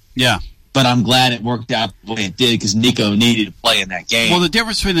played. Yeah. But I'm glad it worked out the way it did because Nico needed to play in that game. Well, the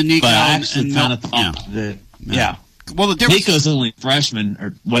difference between the Nico but I and actually kind of thought that, Well, the difference, Nico's only a freshman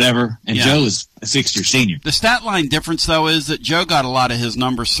or whatever, and Joe is a sixth-year senior. The stat line difference, though, is that Joe got a lot of his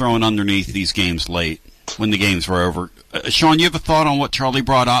numbers thrown underneath these games late when the games were over. Sean, you have a thought on what Charlie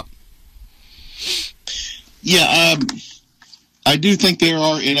brought up? Yeah, I do think there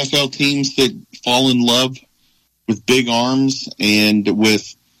are NFL teams that fall in love with big arms and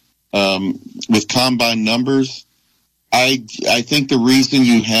with combine numbers. I think the reason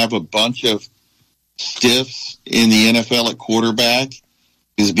you have a bunch of stiffs in the NFL at quarterback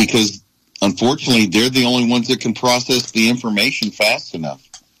is because, unfortunately, they're the only ones that can process the information fast enough.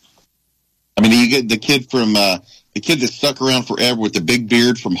 I mean, you get the kid that stuck around forever with the big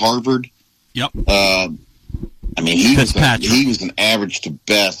beard from Harvard. Yep. I mean, he was an average to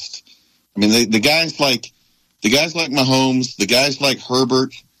best. I mean, the guys like Mahomes, the guys like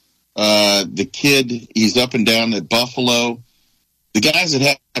Herbert, the kid, he's up and down at Buffalo. The guys that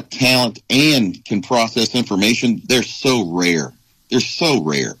have talent and can process information, they're so rare. They're so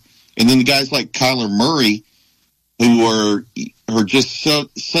rare. And then the guys like Kyler Murray, who are just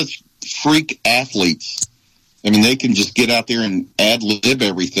such freak athletes. I mean, they can just get out there and ad-lib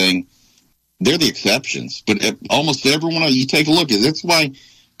everything. They're the exceptions. But almost everyone, you take a look at it. That's why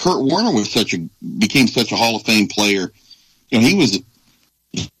Kurt Warner became such a Hall of Fame player. You know, he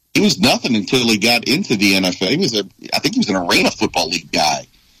was nothing until he got into the NFL. I think he was an Arena Football League guy.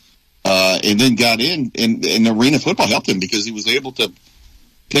 And then got in, and Arena Football helped him because he was able to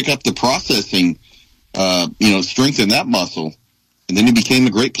pick up the processing, strengthen that muscle, and then he became a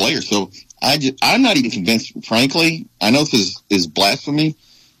great player. So I'm not even convinced, frankly. I know this is blasphemy,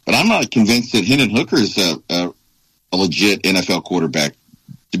 but I'm not convinced that Hendon Hooker is a legit NFL quarterback,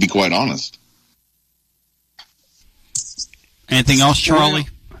 to be quite honest. Anything else, Charlie?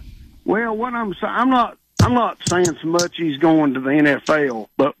 Well, what I'm saying, I'm not saying so much he's going to the NFL,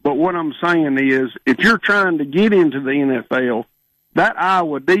 but what I'm saying is, if you're trying to get into the NFL, that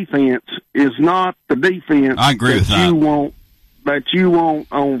Iowa defense is not the defense I agree with that. You want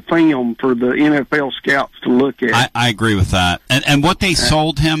on film for the NFL scouts to look at. I agree with that. And what they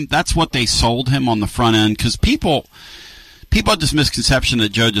sold him, that's what they sold him on the front end, because people had this misconception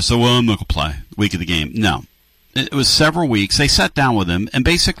that Joe just said, well, I'm not going to play week of the game. No. It was several weeks. They sat down with him and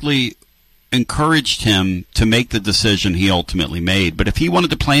basically encouraged him to make the decision he ultimately made. But if he wanted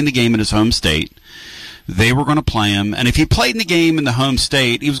to play in the game in his home state, they were going to play him. And if he played in the game in the home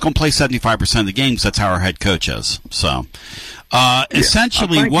state, he was going to play 75% of the games. That's how our head coach is. So,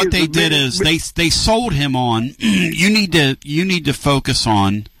 essentially what they did is they sold him on, you need to focus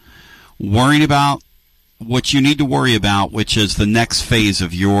on worrying about what you need to worry about, which is the next phase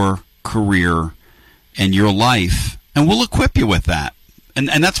of your career and your life, and we'll equip you with that. And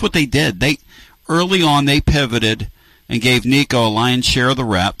that's what they did. Early on, they pivoted and gave Nico a lion's share of the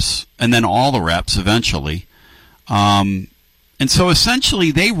reps, and then all the reps eventually. And so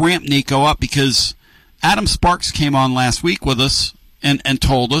essentially, they ramped Nico up because Adam Sparks came on last week with us and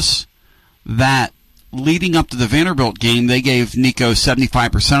told us that leading up to the Vanderbilt game, they gave Nico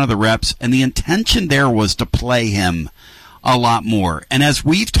 75% of the reps, and the intention there was to play him a lot more. And as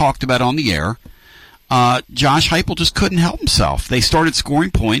we've talked about on the air, Josh Heupel just couldn't help himself. They started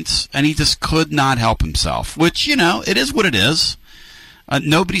scoring points, and he just could not help himself, which, it is what it is.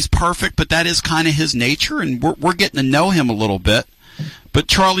 Nobody's perfect, but that is kind of his nature, and we're getting to know him a little bit. But,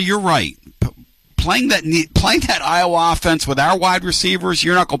 Charlie, you're right. Playing that Iowa offense with our wide receivers,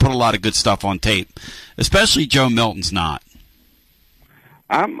 you're not going to put a lot of good stuff on tape, especially Joe Milton's not.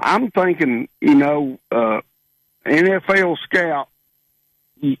 I'm thinking, NFL scout,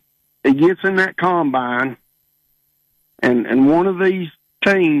 he gets in that combine, and one of these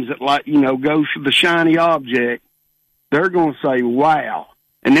teams that goes for the shiny object, they're going to say, wow.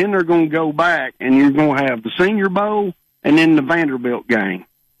 And then they're going to go back, and you're going to have the Senior Bowl and then the Vanderbilt game.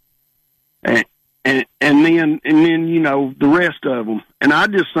 And then the rest of them. And I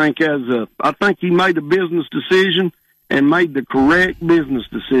just think I think he made a business decision and made the correct business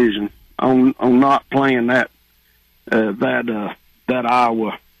decision on not playing that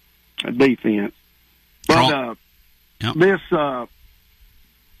Iowa defense. But this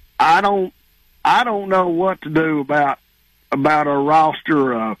I don't know what to do about our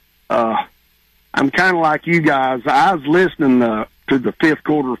roster. I'm kind of like you guys. I was listening to the fifth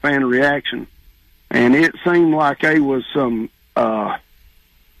quarter fan reaction, and it seemed like it was some.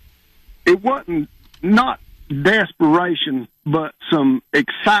 It wasn't not desperation, but some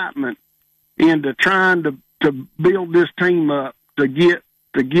excitement into trying to build this team up to get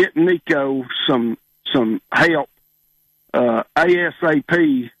Nico some help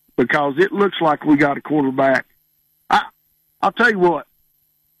ASAP, because it looks like we got a quarterback. I'll tell you what,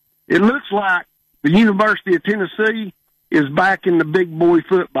 it looks like the University of Tennessee is back in the big boy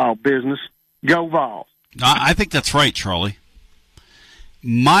football business. Go Vols. I think that's right, Charlie.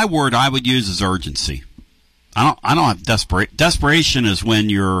 My word I would use is urgency. I don't have desperation is when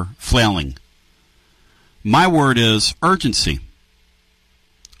you're flailing. My word is urgency.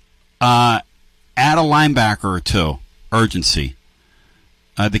 Add a linebacker or two. Urgency.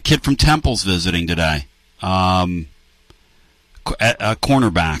 The kid from Temple's visiting today. A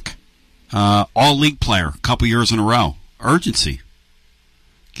cornerback. All-league player a couple years in a row. Urgency.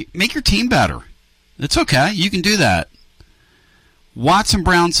 Make your team better. It's okay. You can do that. Watson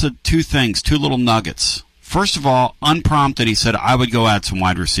Brown said two things, two little nuggets. First of all, unprompted, he said, I would go add some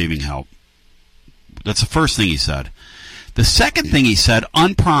wide receiving help. That's the first thing he said. The second thing he said,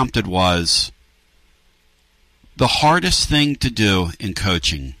 unprompted, was the hardest thing to do in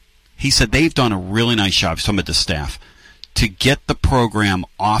coaching. He said they've done a really nice job, some of the staff, to get the program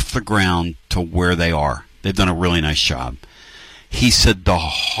off the ground to where they are. They've done a really nice job. He said the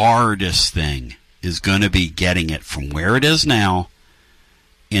hardest thing is going to be getting it from where it is now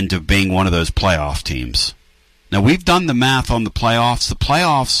into being one of those playoff teams. Now, we've done the math on the playoffs. The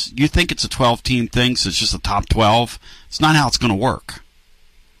playoffs, you think it's a 12-team thing, so it's just a top 12. It's not how it's going to work.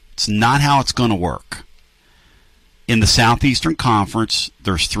 It's not how it's going to work. In the Southeastern Conference,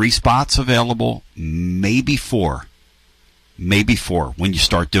 there's 3 spots available, maybe 4. Maybe 4 when you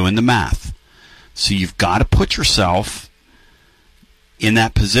start doing the math. So you've got to put yourself in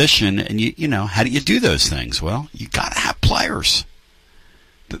that position, and you know, how do you do those things? Well, you got to have players.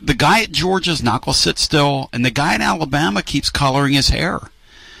 The guy at Georgia's not going to sit still, and the guy in Alabama keeps coloring his hair.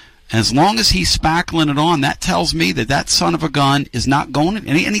 And as long as he's spackling it on, that tells me that son of a gun is not going,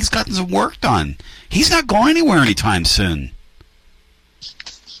 and he's gotten some work done. He's not going anywhere anytime soon.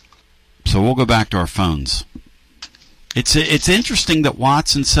 So we'll go back to our phones. It's interesting that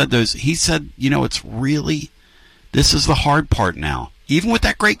Watson said those. He said, you know, it's really, this is the hard part now. Even with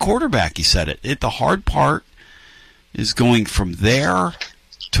that great quarterback, he said it. The hard part is going from there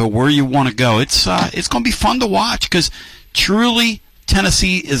to where you want to go. It's going to be fun to watch, because truly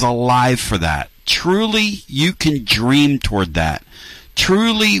Tennessee is alive for that. Truly you can dream toward that.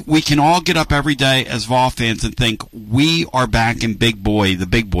 Truly we can all get up every day as Vol fans and think we are back in the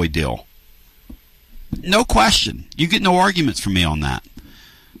big boy deal. No question. You get no arguments from me on that.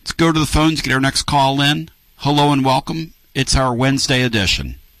 Let's go to the phones, get our next call in. Hello and welcome. It's our Wednesday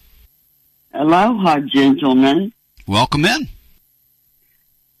edition. Aloha, gentlemen. Welcome in.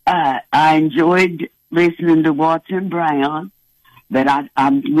 I enjoyed listening to Watson Brown, but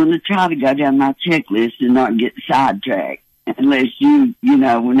I'm going to try to go down my checklist and not get sidetracked, unless you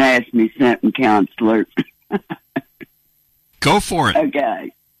want to ask me something, counselor. Go for it.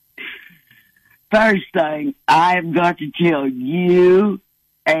 Okay. First thing, I've got to tell you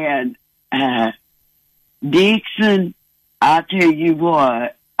and Dixon, I tell you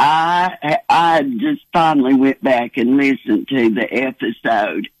what, I just finally went back and listened to the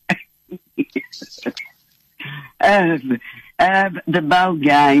episode of the bowl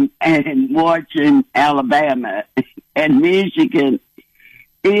game and watching Alabama and Michigan.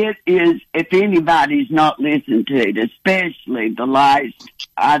 It is, if anybody's not listened to it, especially the last,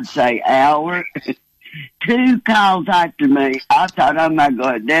 I'd say, hour, 2 calls after me, I thought, oh my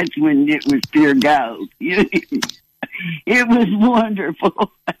God, that's when it was pure gold. It was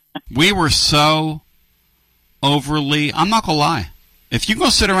wonderful. We were so overly, I'm not going to lie. If you go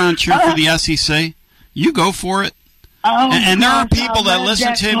sit around and cheer for the SEC, you go for it. And there are people that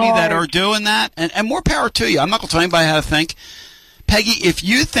listen to me that are doing that, and more power to you. I'm not going to tell anybody how to think. Peggy, if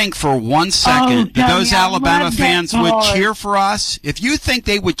you think for 1 second that those Alabama fans would cheer for us, if you think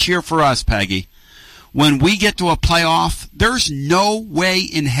they would cheer for us, Peggy, when we get to a playoff, there's no way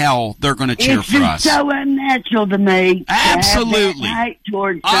in hell they're going to cheer for us. It's so unnatural to me. Absolutely. I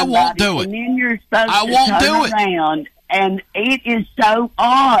won't do it. And then you're supposed to turn around, and it is so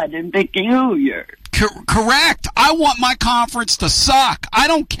odd and peculiar. Correct. I want my conference to suck. I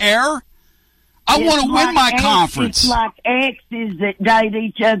don't care. I want to win my conference. It's like exes that date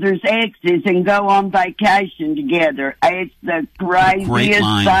each other's exes and go on vacation together. It's the craziest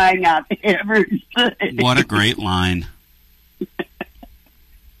thing I've ever seen. What a great line.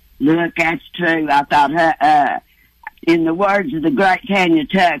 Look, that's true. I thought, in the words of the great Tanya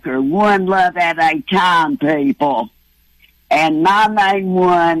Tucker, one love at a time, people. And my main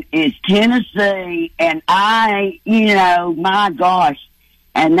one is Tennessee, and my gosh,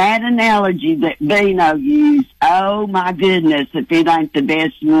 and that analogy that Bino used, oh my goodness, if it ain't the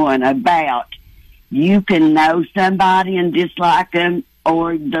best one about you can know somebody and dislike them,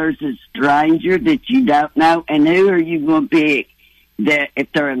 or there's a stranger that you don't know, and who are you going to pick that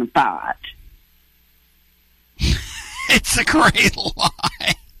if they're in a fight? It's a great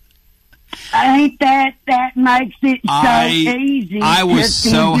lie. Ain't that makes it so easy? I was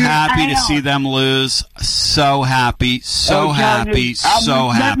so happy to see them lose. So happy, so happy.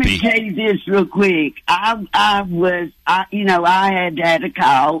 Let me tell you this real quick. I had a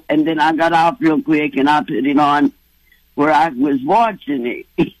call, and then I got off real quick, and I put it on where I was watching it,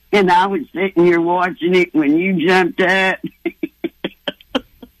 and I was sitting here watching it when you jumped up.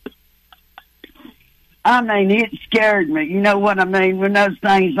 I mean, it scared me. You know what I mean? When those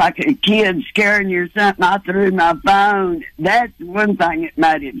things like a kid scaring you or something, I threw my phone. That's one thing that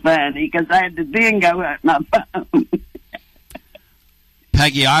made it funny, because I had to then go at my phone.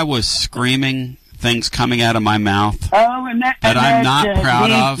 Peggy, I was screaming things coming out of my mouth that I'm not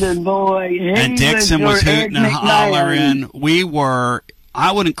proud Dixon of. Boy. And Dixon was hooting and hollering.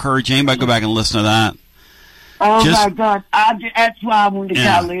 I would encourage anybody to go back and listen to that. Oh, my God. That's why I wanted to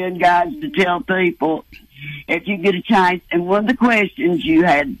call in, guys, to tell people, if you get a chance. And one of the questions you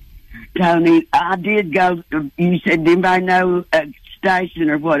had, Tony, I did go, you said, did anybody know a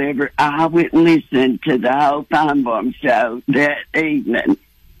station or whatever? I went and listened to the whole Fine Bomb show that evening.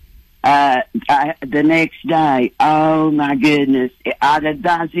 The next day, oh, my goodness. I'd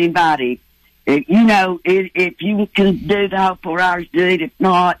advise anybody, if you can do the whole 4 hours, do it. If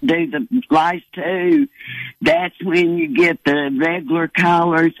not, do the last 2. That's when you get the regular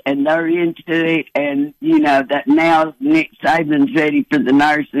callers, and they're into it. And, that now Nick Saban's ready for the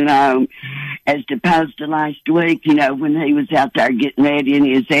nursing home, as opposed to last week, when he was out there getting ready in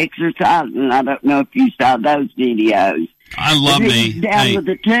his exercise. And I don't know if you saw those videos. I love me. He's down with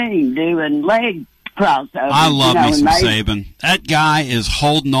the team doing leg crossover. I love me some Saban. That guy is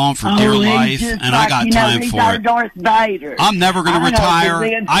holding on for dear life, and I got time for it. Darth Vader. I'm never going to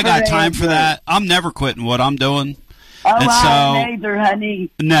retire. I got time for that. I'm never quitting what I'm doing. Oh, I neither, honey.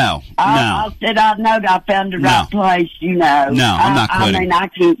 No. I said I know that I found the right place, No, I'm not quitting. I mean, I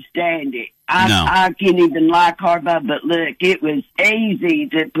can't stand it. I can't even like Harbaugh, but look, it was easy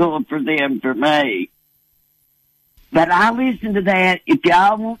to pull for them for me. But I listen to that. If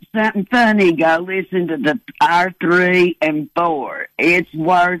y'all want something funny, go listen to the R3 and 4. It's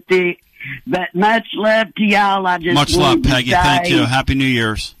worth it. But much love to y'all. Much love, Peggy. Thank you. Happy New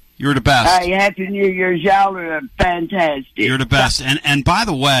Year's. You're the best. Hey, Happy New Year's. Y'all are fantastic. You're the best. And by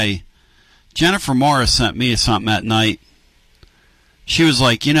the way, Jennifer Morris sent me something that night. She was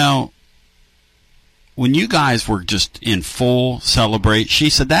like, when you guys were just in full celebrate, she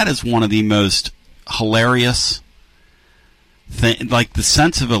said that is one of the most hilarious like the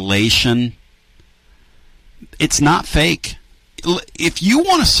sense of elation, it's not fake. If you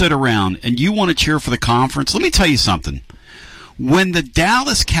want to sit around and you want to cheer for the conference, let me tell you something. When the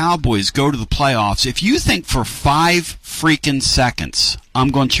Dallas Cowboys go to the playoffs, if you think for 5 freaking seconds I'm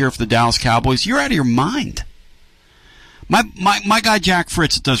going to cheer for the Dallas Cowboys, you're out of your mind. My guy Jack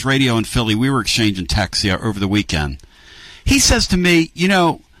Fritz that does radio in Philly, we were exchanging texts over the weekend. He says to me,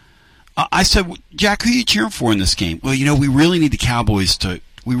 I said, Jack, who are you cheering for in this game? Well, we really need the Cowboys to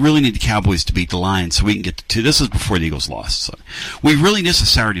beat the Lions so we can get to 2. This was before the Eagles lost. So this is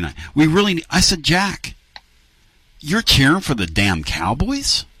Saturday night. I said, Jack, you're cheering for the damn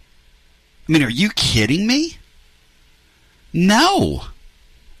Cowboys? I mean, are you kidding me? No.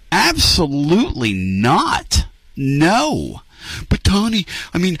 Absolutely not. No. But Tony,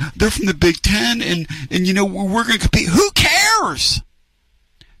 I mean, they're from the Big Ten and we're going to compete. Who cares?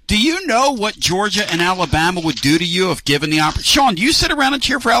 Do you know what Georgia and Alabama would do to you if given the opportunity? Sean, do you sit around and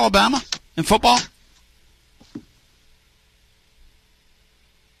cheer for Alabama in football?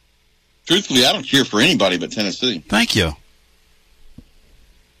 Truthfully, I don't cheer for anybody but Tennessee. Thank you.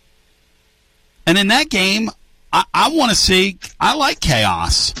 And in that game, I want to see, I like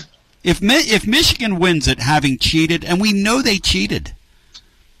chaos. If Michigan wins it having cheated, and we know they cheated,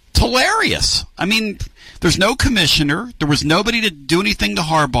 it's hilarious. I mean, there's no commissioner. There was nobody to do anything to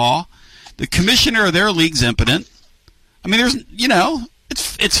Harbaugh. The commissioner of their league's impotent. I mean, there's,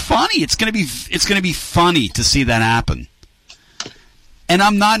 it's funny. It's going to be funny to see that happen. And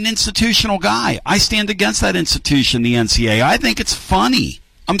I'm not an institutional guy. I stand against that institution, the NCAA. I think it's funny.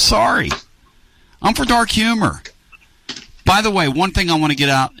 I'm sorry. I'm for dark humor. By the way, one thing I want to get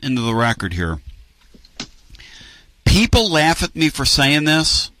out into the record here. People laugh at me for saying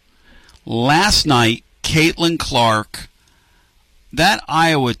this. Last night, Caitlin Clark that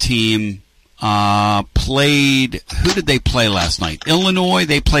Iowa team played. Who did they play last night? Illinois.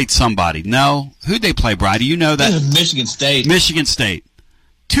 They played somebody. No, who'd they play, Brady? You know that? Michigan State. Michigan State.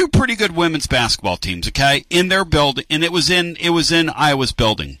 Two pretty good women's basketball teams. Okay, in their building, and it was in Iowa's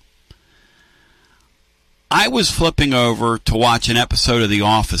building. I was flipping over to watch an episode of The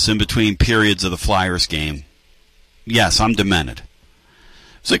Office in between periods of the Flyers game. Yes, I'm demented.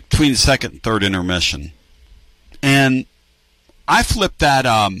 It was like between the second and third intermission, and I flipped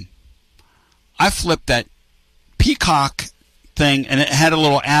that Peacock thing, and it had a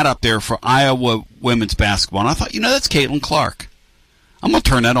little ad up there for Iowa women's basketball. And I thought, that's Caitlin Clark. I'm going to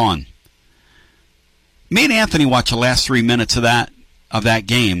turn that on. Me and Anthony watched the last 3 minutes of that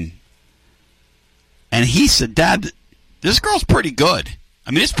game, and he said, Dad, this girl's pretty good.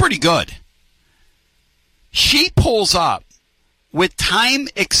 I mean, it's pretty good. She pulls up with time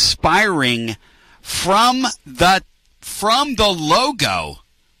expiring from the logo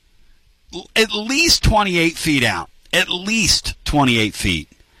at least 28 feet out. At least 28 feet.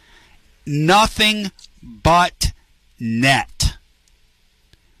 Nothing but net.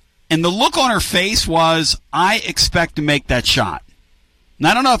 And the look on her face was, I expect to make that shot. And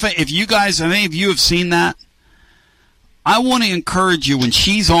I don't know if you guys, any of you have seen that. I want to encourage you, when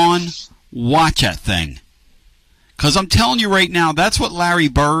she's on, watch that thing. Because I'm telling you right now, that's what Larry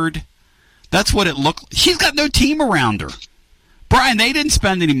Bird, that's what it looked like. She's got no team around her. Brian, they didn't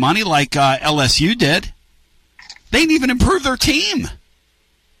spend any money like LSU did. They didn't even improve their team.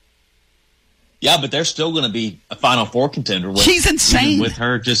 Yeah, but they're still going to be a Final Four contender. She's insane. With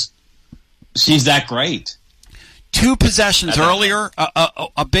her, she's that great. 2 possessions earlier,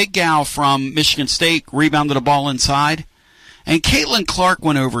 a big gal from Michigan State rebounded a ball inside, and Caitlin Clark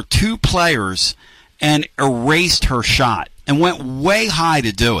went over 2 players and erased her shot and went way high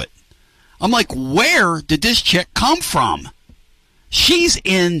to do it. I'm like, where did this chick come from? She's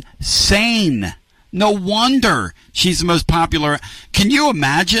insane. No wonder she's the most popular. Can you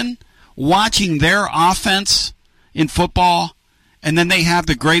imagine watching their offense in football, and then they have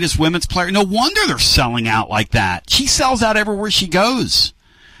the greatest women's player? No wonder they're selling out like that. She sells out everywhere she goes.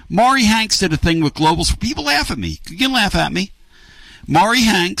 Maury Hanks did a thing with Global. People laugh at me. You can laugh at me. Maury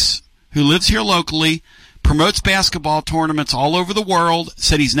Hanks, who lives here locally, promotes basketball tournaments all over the world,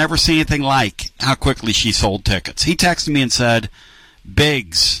 said he's never seen anything like how quickly she sold tickets. He texted me and said,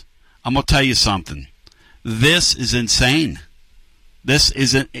 Biggs, I'm going to tell you something. This is insane. This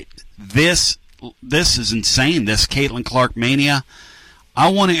is insane, this Caitlin Clark mania. I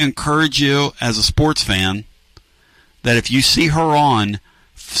want to encourage you as a sports fan that if you see her on,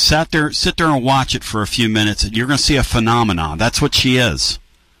 sit there and watch it for a few minutes, and you're going to see a phenomenon. That's what she is.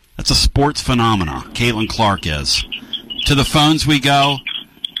 That's a sports phenomenon. Caitlin Clark is. To the phones we go.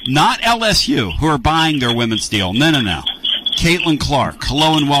 Not LSU, who are buying their women's deal. No. Caitlin Clark.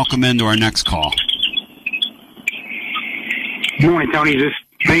 Hello and welcome into our next call. Good morning, Tony. This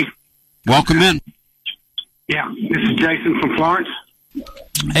is me. Welcome in. Yeah, this is Jason from Florence.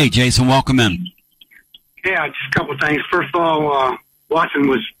 Hey, Jason, welcome in. Yeah, just a couple of things. First of all, Watson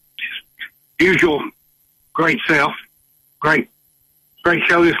was his usual great self. Great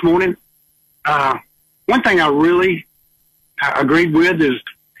show this morning. One thing I really agreed with is,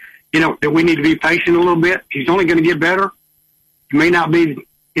 that we need to be patient a little bit. He's only going to get better. It may not be,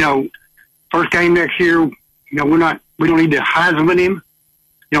 first game next year. We don't need to Heisman him,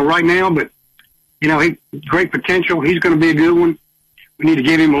 right now, but, he great potential. He's going to be a good one. We need to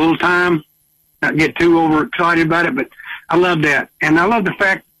give him a little time, not get too overexcited about it, but I love that. And I love the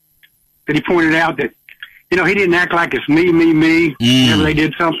fact that he pointed out that, he didn't act like it's me, whenever they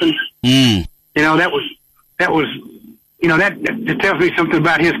did something. That tells me something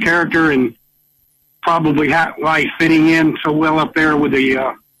about his character and probably why he's fitting in so well up there with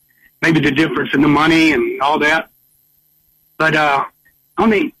the, maybe the difference in the money and all that. But, on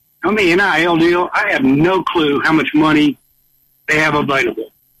the NIL deal, I have no clue how much money they have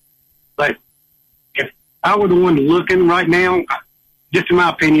available. But if I were the one looking right now, just in my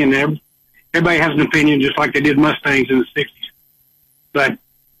opinion, everybody has an opinion just like they did Mustangs in the 60s. But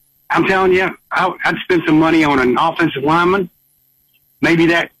I'm telling you, I'd spend some money on an offensive lineman, maybe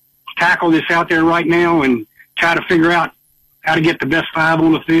that tackle that's out there right now, and try to figure out how to get the best 5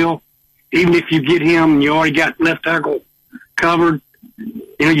 on the field. Even if you get him and you already got left tackle covered,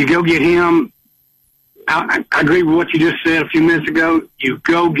 you go get him. I agree with what you just said a few minutes ago. You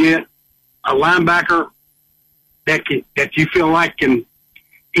go get a linebacker that you feel like can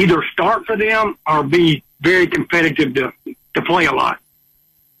either start for them or be very competitive to play a lot.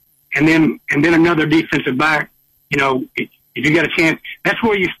 And then another defensive back, if you got a chance, that's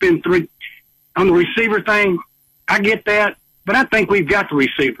where you spend 3 on the receiver thing. I get that. but I think we've got the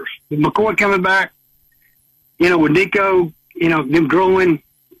receivers. With McCoy coming back, with Nico, them growing,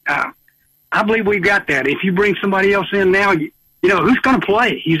 I believe we've got that. If you bring somebody else in now, who's going to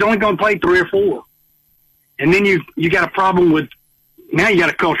play? He's only going to play 3 or 4. And then you got a problem with, now you got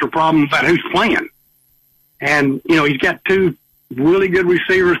a cultural problem about who's playing. And, he's got 2 really good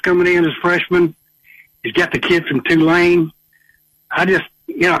receivers coming in as freshmen. He's got the kid from Tulane. I just,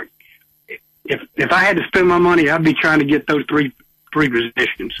 if I had to spend my money, I'd be trying to get those three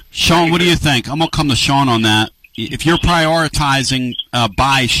positions. Sean, what do you think? I'm going to come to Sean on that. If you're prioritizing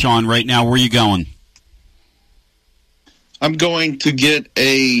buy, Sean, right now, where are you going? I'm going to get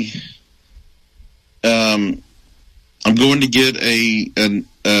a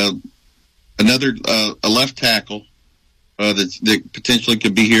another left tackle that potentially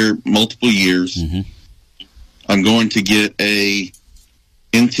could be here multiple years. Mm-hmm. I'm going to get a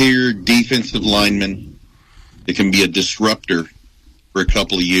interior defensive lineman that can be a disruptor for a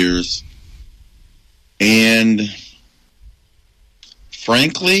couple of years. And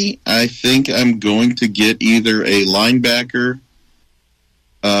frankly, I think I'm going to get either a linebacker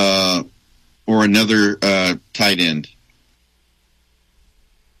or another tight end.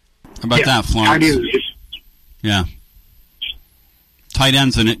 How about that, Florence? Yeah. Tight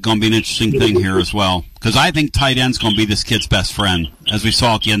end's going to be an interesting thing here as well, because I think tight end's going to be this kid's best friend, as we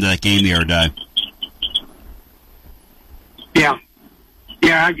saw at the end of that game the other day. Yeah,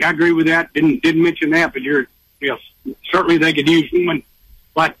 I agree with that. Didn't mention that, but certainly they could use one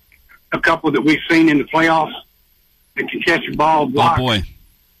like a couple that we've seen in the playoffs that can catch a ball, block. Oh boy!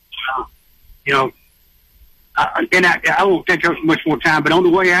 I won't take up much more time, but on the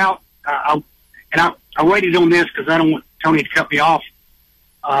way out, I waited on this because I don't want Tony to cut me off.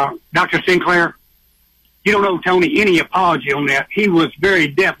 Dr. Sinclair, you don't owe Tony any apology on that. He was very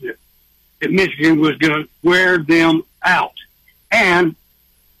definite that Michigan was going to wear them out. And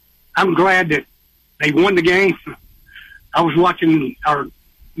I'm glad that they won the game. I was watching or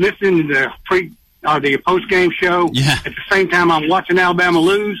listening to the post-game show. Yeah. At the same time I'm watching Alabama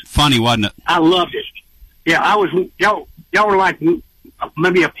lose. Funny, wasn't it? I loved it. Yeah, I was y'all were like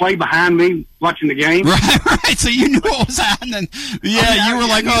maybe a play behind me watching the game. Right. So you knew what was happening. Yeah, you were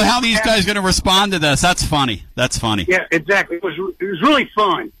like, "Oh, how are these guys going to respond to this?" That's funny. Yeah, exactly. It was really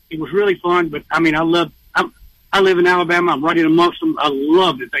fun. It was really fun. But I mean, I live in Alabama. I'm right in amongst them. I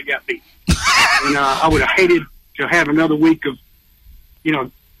love that they got beat. And I would have hated to have another week of,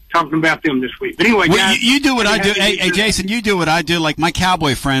 talking about them this week. But anyway, guys, you do what I do. Hey, Jason, you do what I do. Like my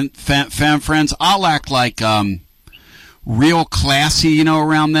Cowboy fan friends, I'll act like real classy,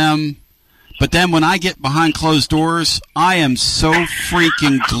 around them. But then when I get behind closed doors, I am so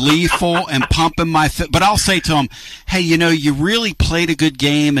freaking gleeful and pumping my fist. But I'll say to them, hey, you really played a good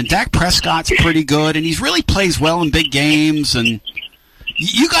game, and Dak Prescott's pretty good, and he really plays well in big games, and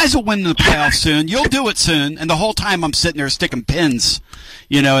you guys will win the playoffs soon. You'll do it soon. And the whole time I'm sitting there sticking pins,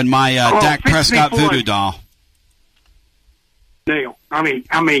 in my Dak Prescott voodoo doll. Deal. I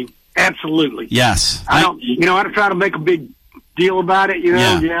mean, absolutely. Yes. I don't try to make a big deal about it,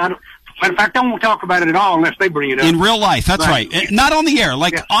 Yeah. In fact, I won't talk about it at all unless they bring it up. In real life, that's right. Not on the air.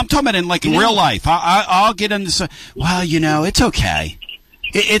 I'm talking about in real life. I'll get into it's okay.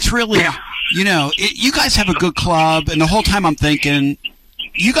 It's really, you guys have a good club, and the whole time I'm thinking,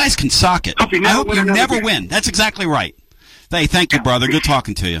 you guys can suck it. I hope you never win. That's exactly right. Hey, thank you, brother. Good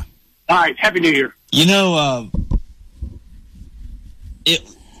talking to you. All right. Happy New Year.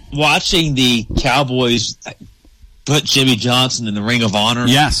 Watching the Cowboys put Jimmy Johnson in the Ring of Honor.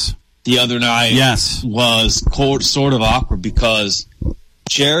 Yes. The other night. Yes. Was sort of awkward because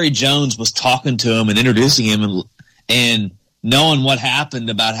Jerry Jones was talking to him and introducing him and knowing what happened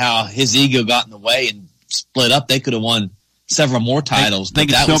about how his ego got in the way and split up. They could have won several more titles. They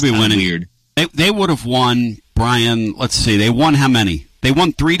could still be winning. Weird. They would have won, Brian. Let's see. They won how many? They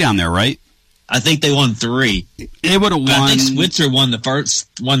won 3 down there, right? I think they won 3. They would have won. I think Switzer won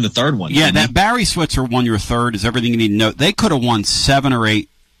the third one. Yeah, that Barry Switzer won your third. Is everything you need to know? They could have won 7 or 8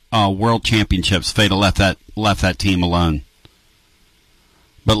 world championships if they'd have left that team alone.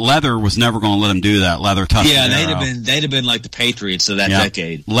 But Leather was never going to let him do that. Leather tough. Yeah, they'd have been like the Patriots of that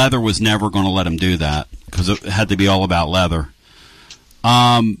decade. Leather was never going to let him do that because it had to be all about Leather.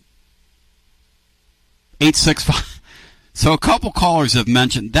 865. So a couple callers have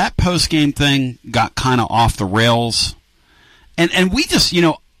mentioned that post-game thing got kind of off the rails. And we just,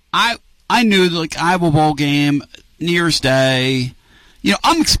 I knew like Iowa Bowl game, New Year's Day,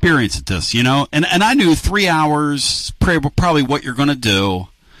 I'm experienced at this, and I knew 3 hours, probably what you're going to do.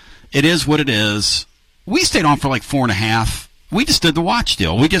 It is what it is. We stayed on for like 4.5. We just did the watch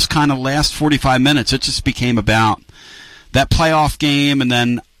deal. We just kind of last 45 minutes. It just became about that playoff game and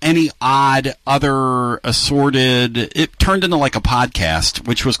then any odd other assorted, it turned into like a podcast,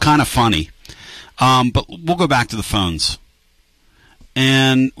 which was kind of funny. But we'll go back to the phones.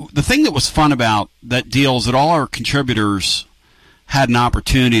 And the thing that was fun about that deal is that all our contributors had an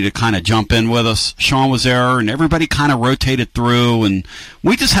opportunity to kind of jump in with us. Sean was there, and everybody kind of rotated through, and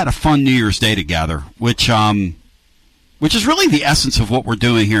we just had a fun New Year's Day together, which is really the essence of what we're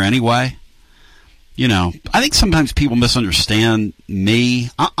doing here anyway. You know, I think sometimes people misunderstand me.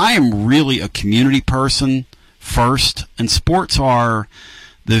 I am really a community person first, and sports are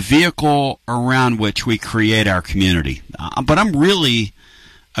the vehicle around which we create our community. But I'm really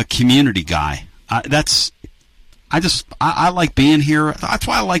a community guy. I like being here. That's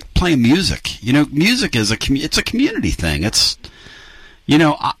why I like playing music. You know, music is it's a community thing. It's, you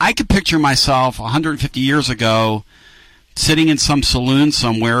know, I could picture myself 150 years ago sitting in some saloon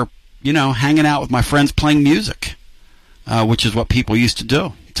somewhere, you know, hanging out with my friends playing music, which is what people used to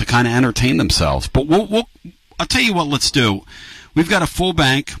do to kind of entertain themselves. But I'll tell you what, let's do. We've got a full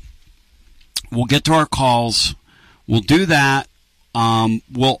bank. We'll get to our calls. We'll do that.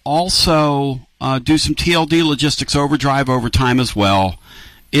 We'll also do some TLD Logistics Overdrive overtime as well.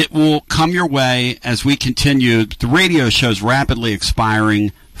 It will come your way as we continue. The radio show's rapidly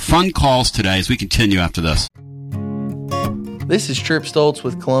expiring. Fun calls today as we continue after this. This is Trip Stoltz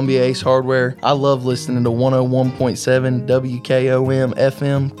with Columbia Ace Hardware. I love listening to 101.7 WKOM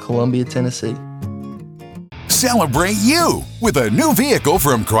FM, Columbia, Tennessee. Celebrate you with a new vehicle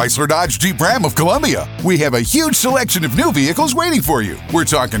from Chrysler Dodge Jeep Ram of Columbia. We have a huge selection of new vehicles waiting for you. We're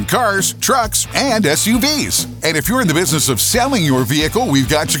talking cars, trucks, and SUVs. And if you're in the business of selling your vehicle, we've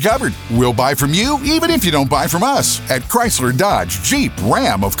got you covered. We'll buy from you even if you don't buy from us. At Chrysler Dodge Jeep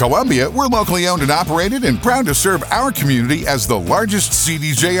Ram of Columbia, we're locally owned and operated and proud to serve our community as the largest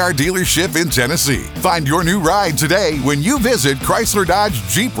CDJR dealership in Tennessee. Find your new ride today when you visit Chrysler Dodge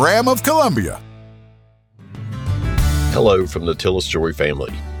Jeep Ram of Columbia. Hello from the Tillis Jewelry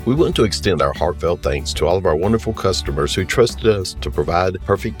family. We want to extend our heartfelt thanks to all of our wonderful customers who trusted us to provide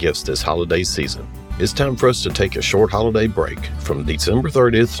perfect gifts this holiday season. It's time for us to take a short holiday break from December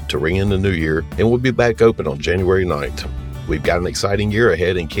 30th to ring in the new year, and we'll be back open on January 9th. We've got an exciting year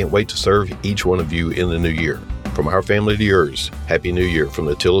ahead and can't wait to serve each one of you in the new year. From our family to yours, Happy New Year from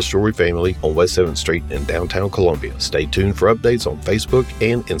the Tillis Jewelry family on West 7th Street in downtown Columbia. Stay tuned for updates on Facebook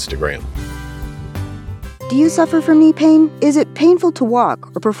and Instagram. Do you suffer from knee pain? Is it painful to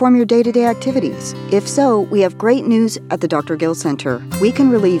walk or perform your day-to-day activities? If so, we have great news at the Dr. Gill Center. We can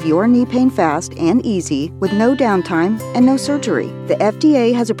relieve your knee pain fast and easy with no downtime and no surgery. The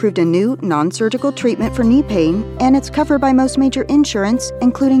FDA has approved a new non-surgical treatment for knee pain, and it's covered by most major insurance,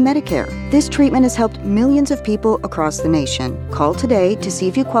 including Medicare. This treatment has helped millions of people across the nation. Call today to see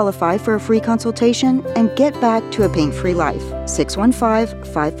if you qualify for a free consultation and get back to a pain-free life.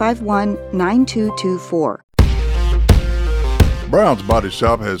 615-551-9224. Brown's Body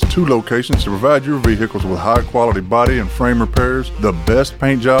Shop has 2 locations to provide your vehicles with high-quality body and frame repairs, the best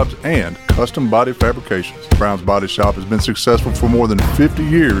paint jobs, and custom body fabrications. Brown's Body Shop has been successful for more than 50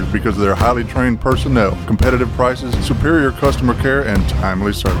 years because of their highly trained personnel, competitive prices, superior customer care, and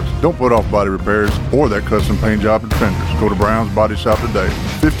timely service. Don't put off body repairs or that custom paint job and fenders. Go to Brown's Body Shop today,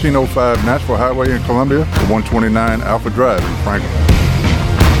 1505 Nashville Highway in Columbia, or 129 Alpha Drive in Franklin.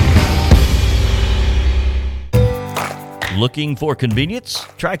 Looking for convenience?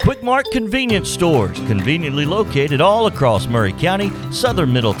 Try Quick Mart Convenience Stores, conveniently located all across Maury County,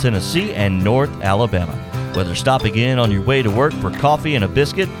 southern Middle Tennessee, and North Alabama. Whether stopping in on your way to work for coffee and a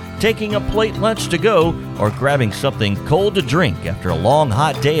biscuit, taking a plate lunch to go, or grabbing something cold to drink after a long,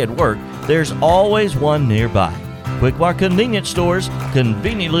 hot day at work, there's always one nearby. Quick Mart Convenience Stores,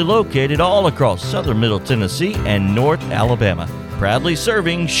 conveniently located all across southern Middle Tennessee and North Alabama. Proudly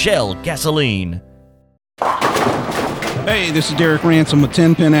serving Shell gasoline. Hey, this is Derek Ransom with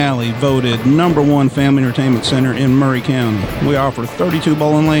 10 Pin Alley, voted #1 family entertainment center in Maury County. We offer 32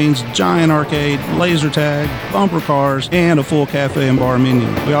 bowling lanes, giant arcade, laser tag, bumper cars, and a full cafe and bar menu.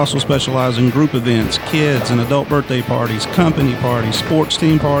 We also specialize in group events, kids and adult birthday parties, company parties, sports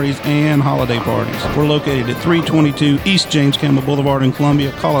team parties, and holiday parties. We're located at 322 East James Campbell Boulevard in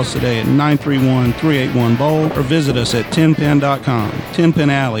Columbia. Call us today at 931-381-BOWL or visit us at 10pin.com. 10 Pin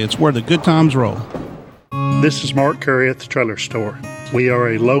Alley, it's where the good times roll. This is Mark Curry at the Trailer Store. We are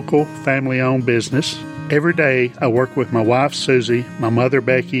a local, family-owned business. Every day, I work with my wife, Susie, my mother,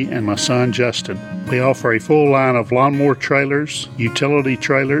 Becky, and my son, Justin. We offer a full line of lawnmower trailers, utility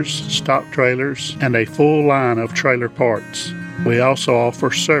trailers, stock trailers, and a full line of trailer parts. We also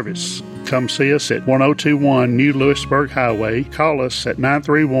offer service. come see us at 1021 New Lewisburg Highway. Call us at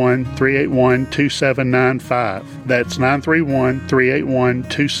 931-381-2795. That's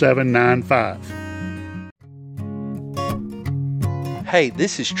 931-381-2795. Hey,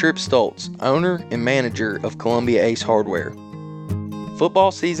 this is Trip Stoltz, owner and manager of Columbia Ace Hardware.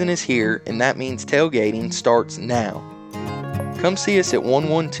 Football season is here, and that means tailgating starts now. Come see us at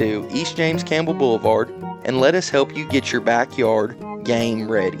 112 East James Campbell Boulevard and let us help you get your backyard game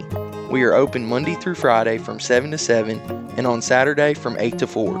ready. We are open Monday through Friday from 7 to 7 and on Saturday from 8 to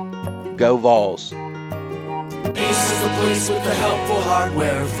 4. Go Vols! Ace is the place with the helpful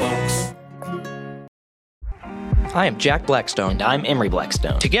hardware, folks. I am Jack Blackstone. And I'm Emery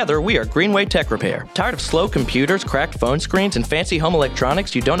Blackstone. Together, we are Greenway Tech Repair. Tired of slow computers, cracked phone screens, and fancy home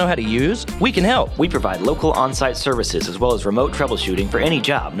electronics you don't know how to use? We can help. We provide local on-site services as well as remote troubleshooting for any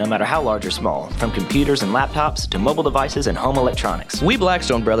job, no matter how large or small, from computers and laptops to mobile devices and home electronics. We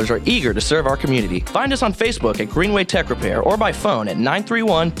Blackstone brothers are eager to serve our community. Find us on Facebook at Greenway Tech Repair or by phone at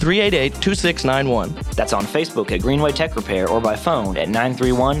 931-388-2691. That's on Facebook at Greenway Tech Repair or by phone at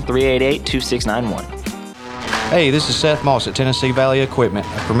 931-388-2691. Hey, this is Seth Moss at Tennessee Valley Equipment,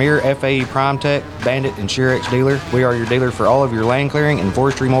 a premier FAE Prime Tech, Bandit, and Surex dealer. We are your dealer for all of your land clearing and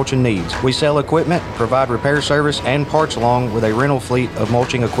forestry mulching needs. We sell equipment, provide repair service, and parts along with a rental fleet of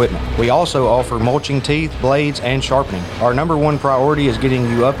mulching equipment. We also offer mulching teeth, blades, and sharpening. Our number one priority is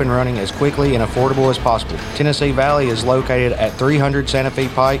getting you up and running as quickly and affordable as possible. Tennessee Valley is located at 300 Santa Fe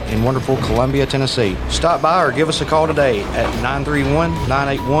Pike in wonderful Columbia, Tennessee. Stop by or give us a call today at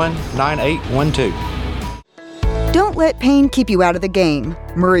 931-981-9812. Don't let pain keep you out of the game.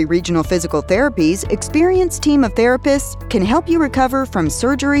 Murray Regional Physical Therapy's experienced team of therapists can help you recover from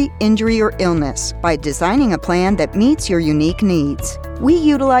surgery, injury, or illness by designing a plan that meets your unique needs. We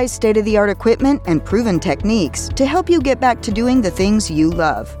utilize state-of-the-art equipment and proven techniques to help you get back to doing the things you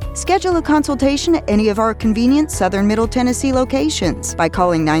love. Schedule a consultation at any of our convenient Southern Middle Tennessee locations by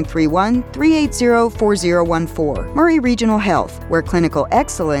calling 931-380-4014. Murray Regional Health, where clinical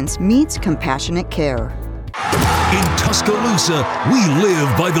excellence meets compassionate care. In Tuscaloosa, we live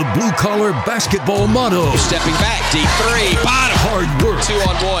by the blue-collar basketball motto. Stepping back, deep three, bottom. Hard work.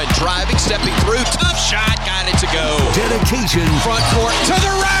 2-on-1, driving, stepping through, tough shot, got it to go. Dedication. Front court, to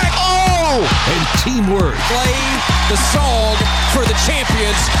the rack, oh! And teamwork. Play the song for the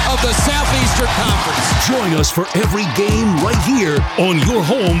champions of the Southeastern Conference. Join us for every game right here on your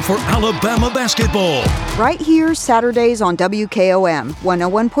home for Alabama basketball. Right here, Saturdays on WKOM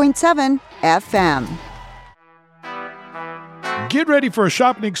 101.7 FM. Get ready for a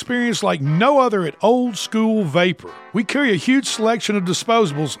shopping experience like no other at Old School Vapor. We carry a huge selection of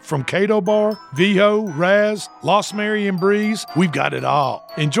disposables from Cato Bar, Viho, Raz, Lost Mary, and Breeze. We've got it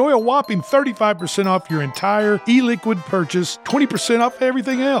all. Enjoy a whopping 35% off your entire e-liquid purchase, 20% off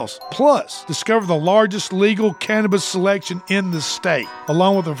everything else. Plus, discover the largest legal cannabis selection in the state,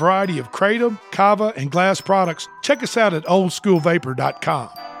 along with a variety of kratom, kava, and glass products. Check us out at oldschoolvapor.com.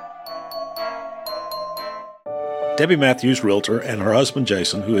 Debbie Matthews, realtor, and her husband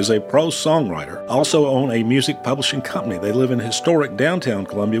Jason, who is a prose songwriter, also own a music publishing company. They live in historic downtown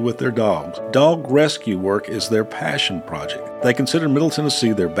Columbia with their dogs. Dog rescue work is their passion project. They consider Middle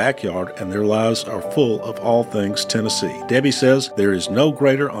Tennessee their backyard, and their lives are full of all things Tennessee. Debbie says there is no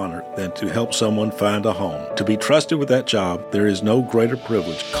greater honor than to help someone find a home. To be trusted with that job, there is no greater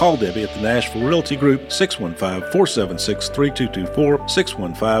privilege. Call Debbie at the Nashville Realty Group, 615-476-3224,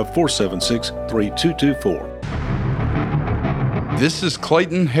 615-476-3224. This is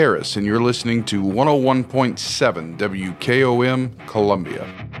Clayton Harris, and you're listening to 101.7 WKOM Columbia.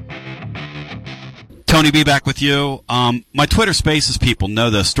 Tony B back with you. My Twitter Spaces people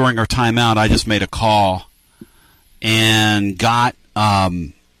know this. During our timeout, I just made a call and got a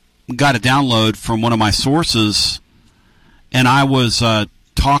download from one of my sources, and I was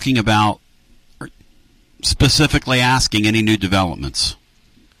talking about specifically asking any new developments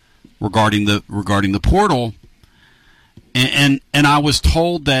regarding the portal. And I was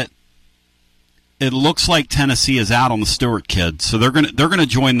told that it looks like Tennessee is out on the Stewart kid, so they're gonna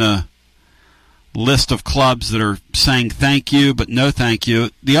join the list of clubs that are saying thank you but no thank you.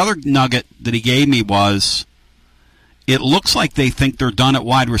 The other nugget that he gave me was it looks like they think they're done at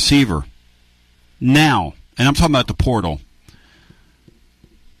wide receiver now, and I'm talking about the portal.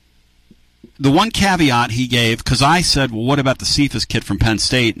 The one caveat he gave, because I said, well, what about the Cephas kid from Penn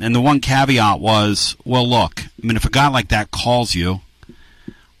State? And the one caveat was, well, look, I mean, if a guy like that calls you,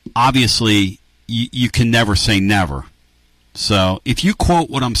 obviously you can never say never. So if you quote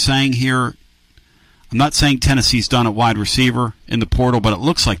what I'm saying here, I'm not saying Tennessee's done at wide receiver in the portal, but it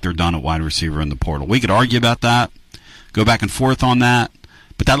looks like they're done at wide receiver in the portal. We could argue about that, go back and forth on that,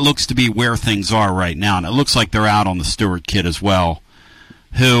 But that looks to be where things are right now, and it looks like they're out on the Stewart kid as well,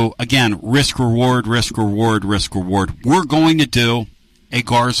 who, again, risk, reward, risk, reward, risk, reward. We're going to do a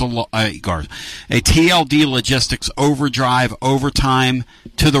TLD Logistics Overdrive Overtime.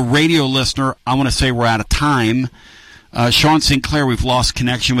 To the radio listener, I want to say we're out of time. Sean Sinclair, we've lost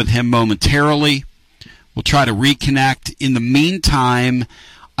connection with him momentarily. We'll try to reconnect. In the meantime,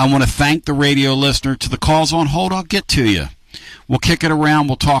 I want to thank the radio listener. To the calls on hold, I'll get to you. We'll kick it around.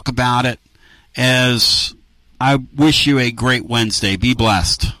 We'll talk about it. As I wish you a great Wednesday. Be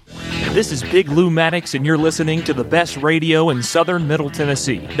blessed. This is Big Lou Maddox, and you're listening to the best radio in southern Middle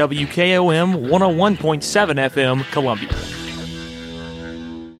Tennessee. WKOM 101.7 FM, Columbia.